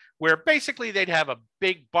get-togethers where basically they'd have a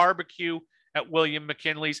big barbecue at William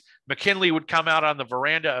McKinley's. McKinley would come out on the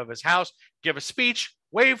veranda of his house, give a speech,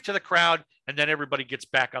 wave to the crowd, and then everybody gets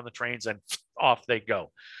back on the trains and off they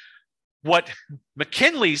go. What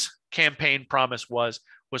McKinley's campaign promise was,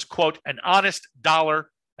 quote, an honest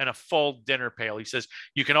dollar and a full dinner pail. He says,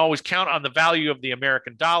 you can always count on the value of the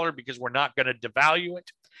American dollar because we're not going to devalue it.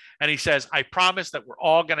 And he says, I promise that we're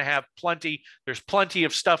all going to have plenty. There's plenty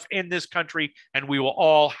of stuff in this country and we will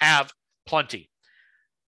all have plenty.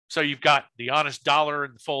 So you've got the honest dollar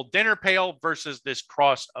and the full dinner pail versus this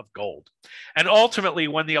cross of gold. And ultimately,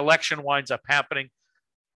 when the election winds up happening,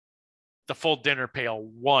 the full dinner pail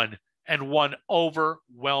won and won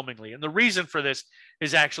overwhelmingly. And the reason for this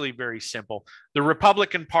is actually very simple. The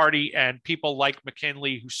Republican Party and people like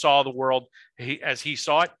McKinley, who saw the world as he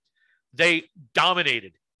saw it, they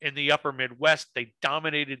dominated in the upper Midwest. They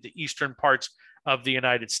dominated the eastern parts of the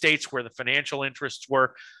United States where the financial interests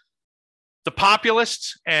were. The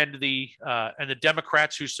populists and the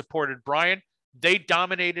Democrats who supported Bryan, they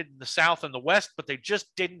dominated in the South and the West, but they just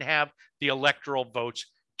didn't have the electoral votes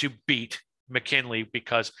to beat McKinley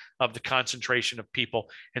because of the concentration of people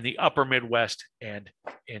in the upper Midwest and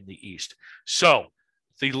in the East. So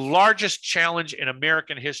the largest challenge in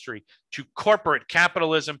American history to corporate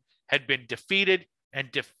capitalism had been defeated, and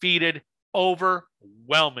defeated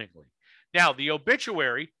overwhelmingly. Now, the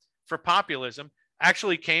obituary for populism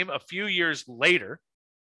actually came a few years later,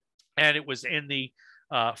 and it was in the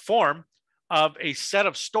form of a set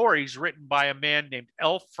of stories written by a man named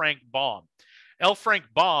L. Frank Baum. L. Frank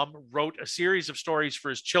Baum wrote a series of stories for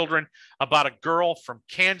his children about a girl from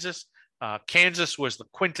Kansas. Kansas was the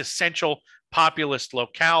quintessential populist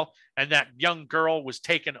locale, and that young girl was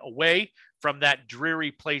taken away from that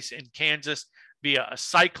dreary place in Kansas via a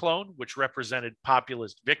cyclone, which represented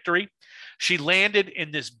populist victory. She landed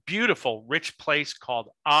in this beautiful, rich place called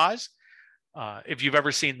Oz. If you've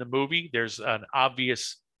ever seen the movie, there's an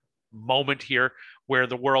obvious moment here where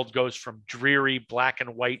the world goes from dreary black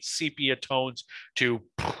and white sepia tones to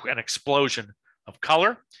an explosion of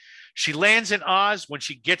color. She lands in Oz. When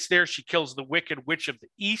she gets there, she kills the Wicked Witch of the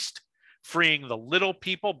East, freeing the little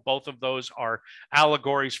people. Both of those are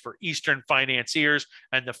allegories for Eastern financiers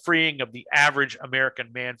and the freeing of the average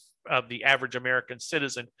American man, of the average American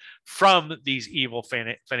citizen from these evil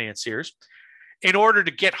financiers. In order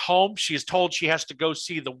to get home, she is told she has to go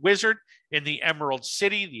see the wizard in the Emerald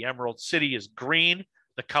City. The Emerald City is green,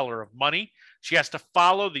 the color of money. She has to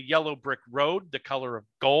follow the yellow brick road, the color of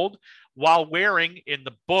gold, while wearing, in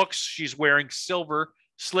the books, she's wearing silver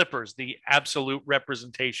slippers, the absolute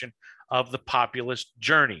representation of the populist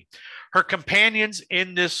journey. Her companions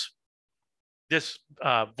in this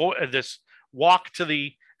walk to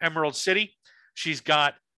the Emerald City, she's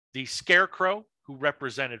got the Scarecrow, who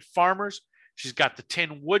represented farmers. She's got the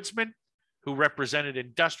Tin Woodsman, who represented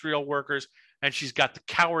industrial workers, and she's got the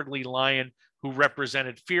Cowardly Lion, who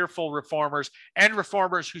represented fearful reformers and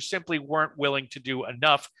reformers who simply weren't willing to do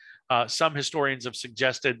enough. Some historians have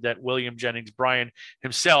suggested that William Jennings Bryan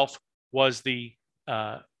himself was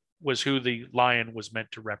who the lion was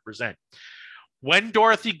meant to represent. When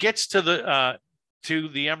Dorothy gets to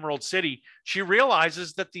the Emerald City, she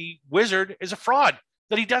realizes that the wizard is a fraud,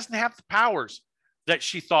 that he doesn't have the powers that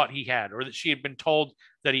she thought he had, or that she had been told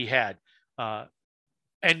that he had.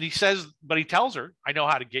 And he tells her, I know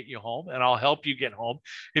how to get you home, and I'll help you get home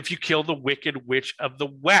if you kill the Wicked Witch of the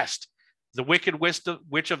West. The Wicked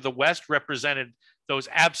Witch of the West represented those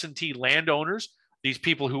absentee landowners, these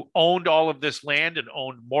people who owned all of this land and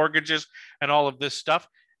owned mortgages and all of this stuff.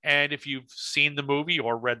 And if you've seen the movie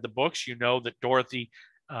or read the books, you know that Dorothy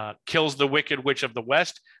kills the Wicked Witch of the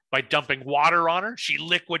West by dumping water on her. She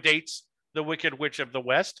liquidates the Wicked Witch of the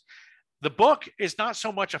West. The book is not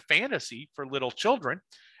so much a fantasy for little children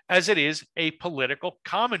as it is a political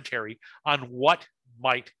commentary on what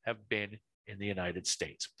might have been in the United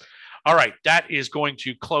States. All right, that is going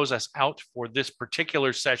to close us out for this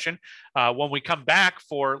particular session. When we come back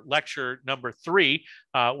for lecture number 3,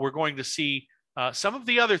 we're going to see some of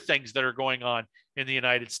the other things that are going on in the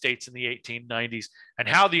United States in the 1890s and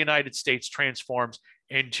how the United States transforms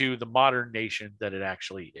into the modern nation that it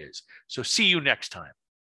actually is. So see you next time.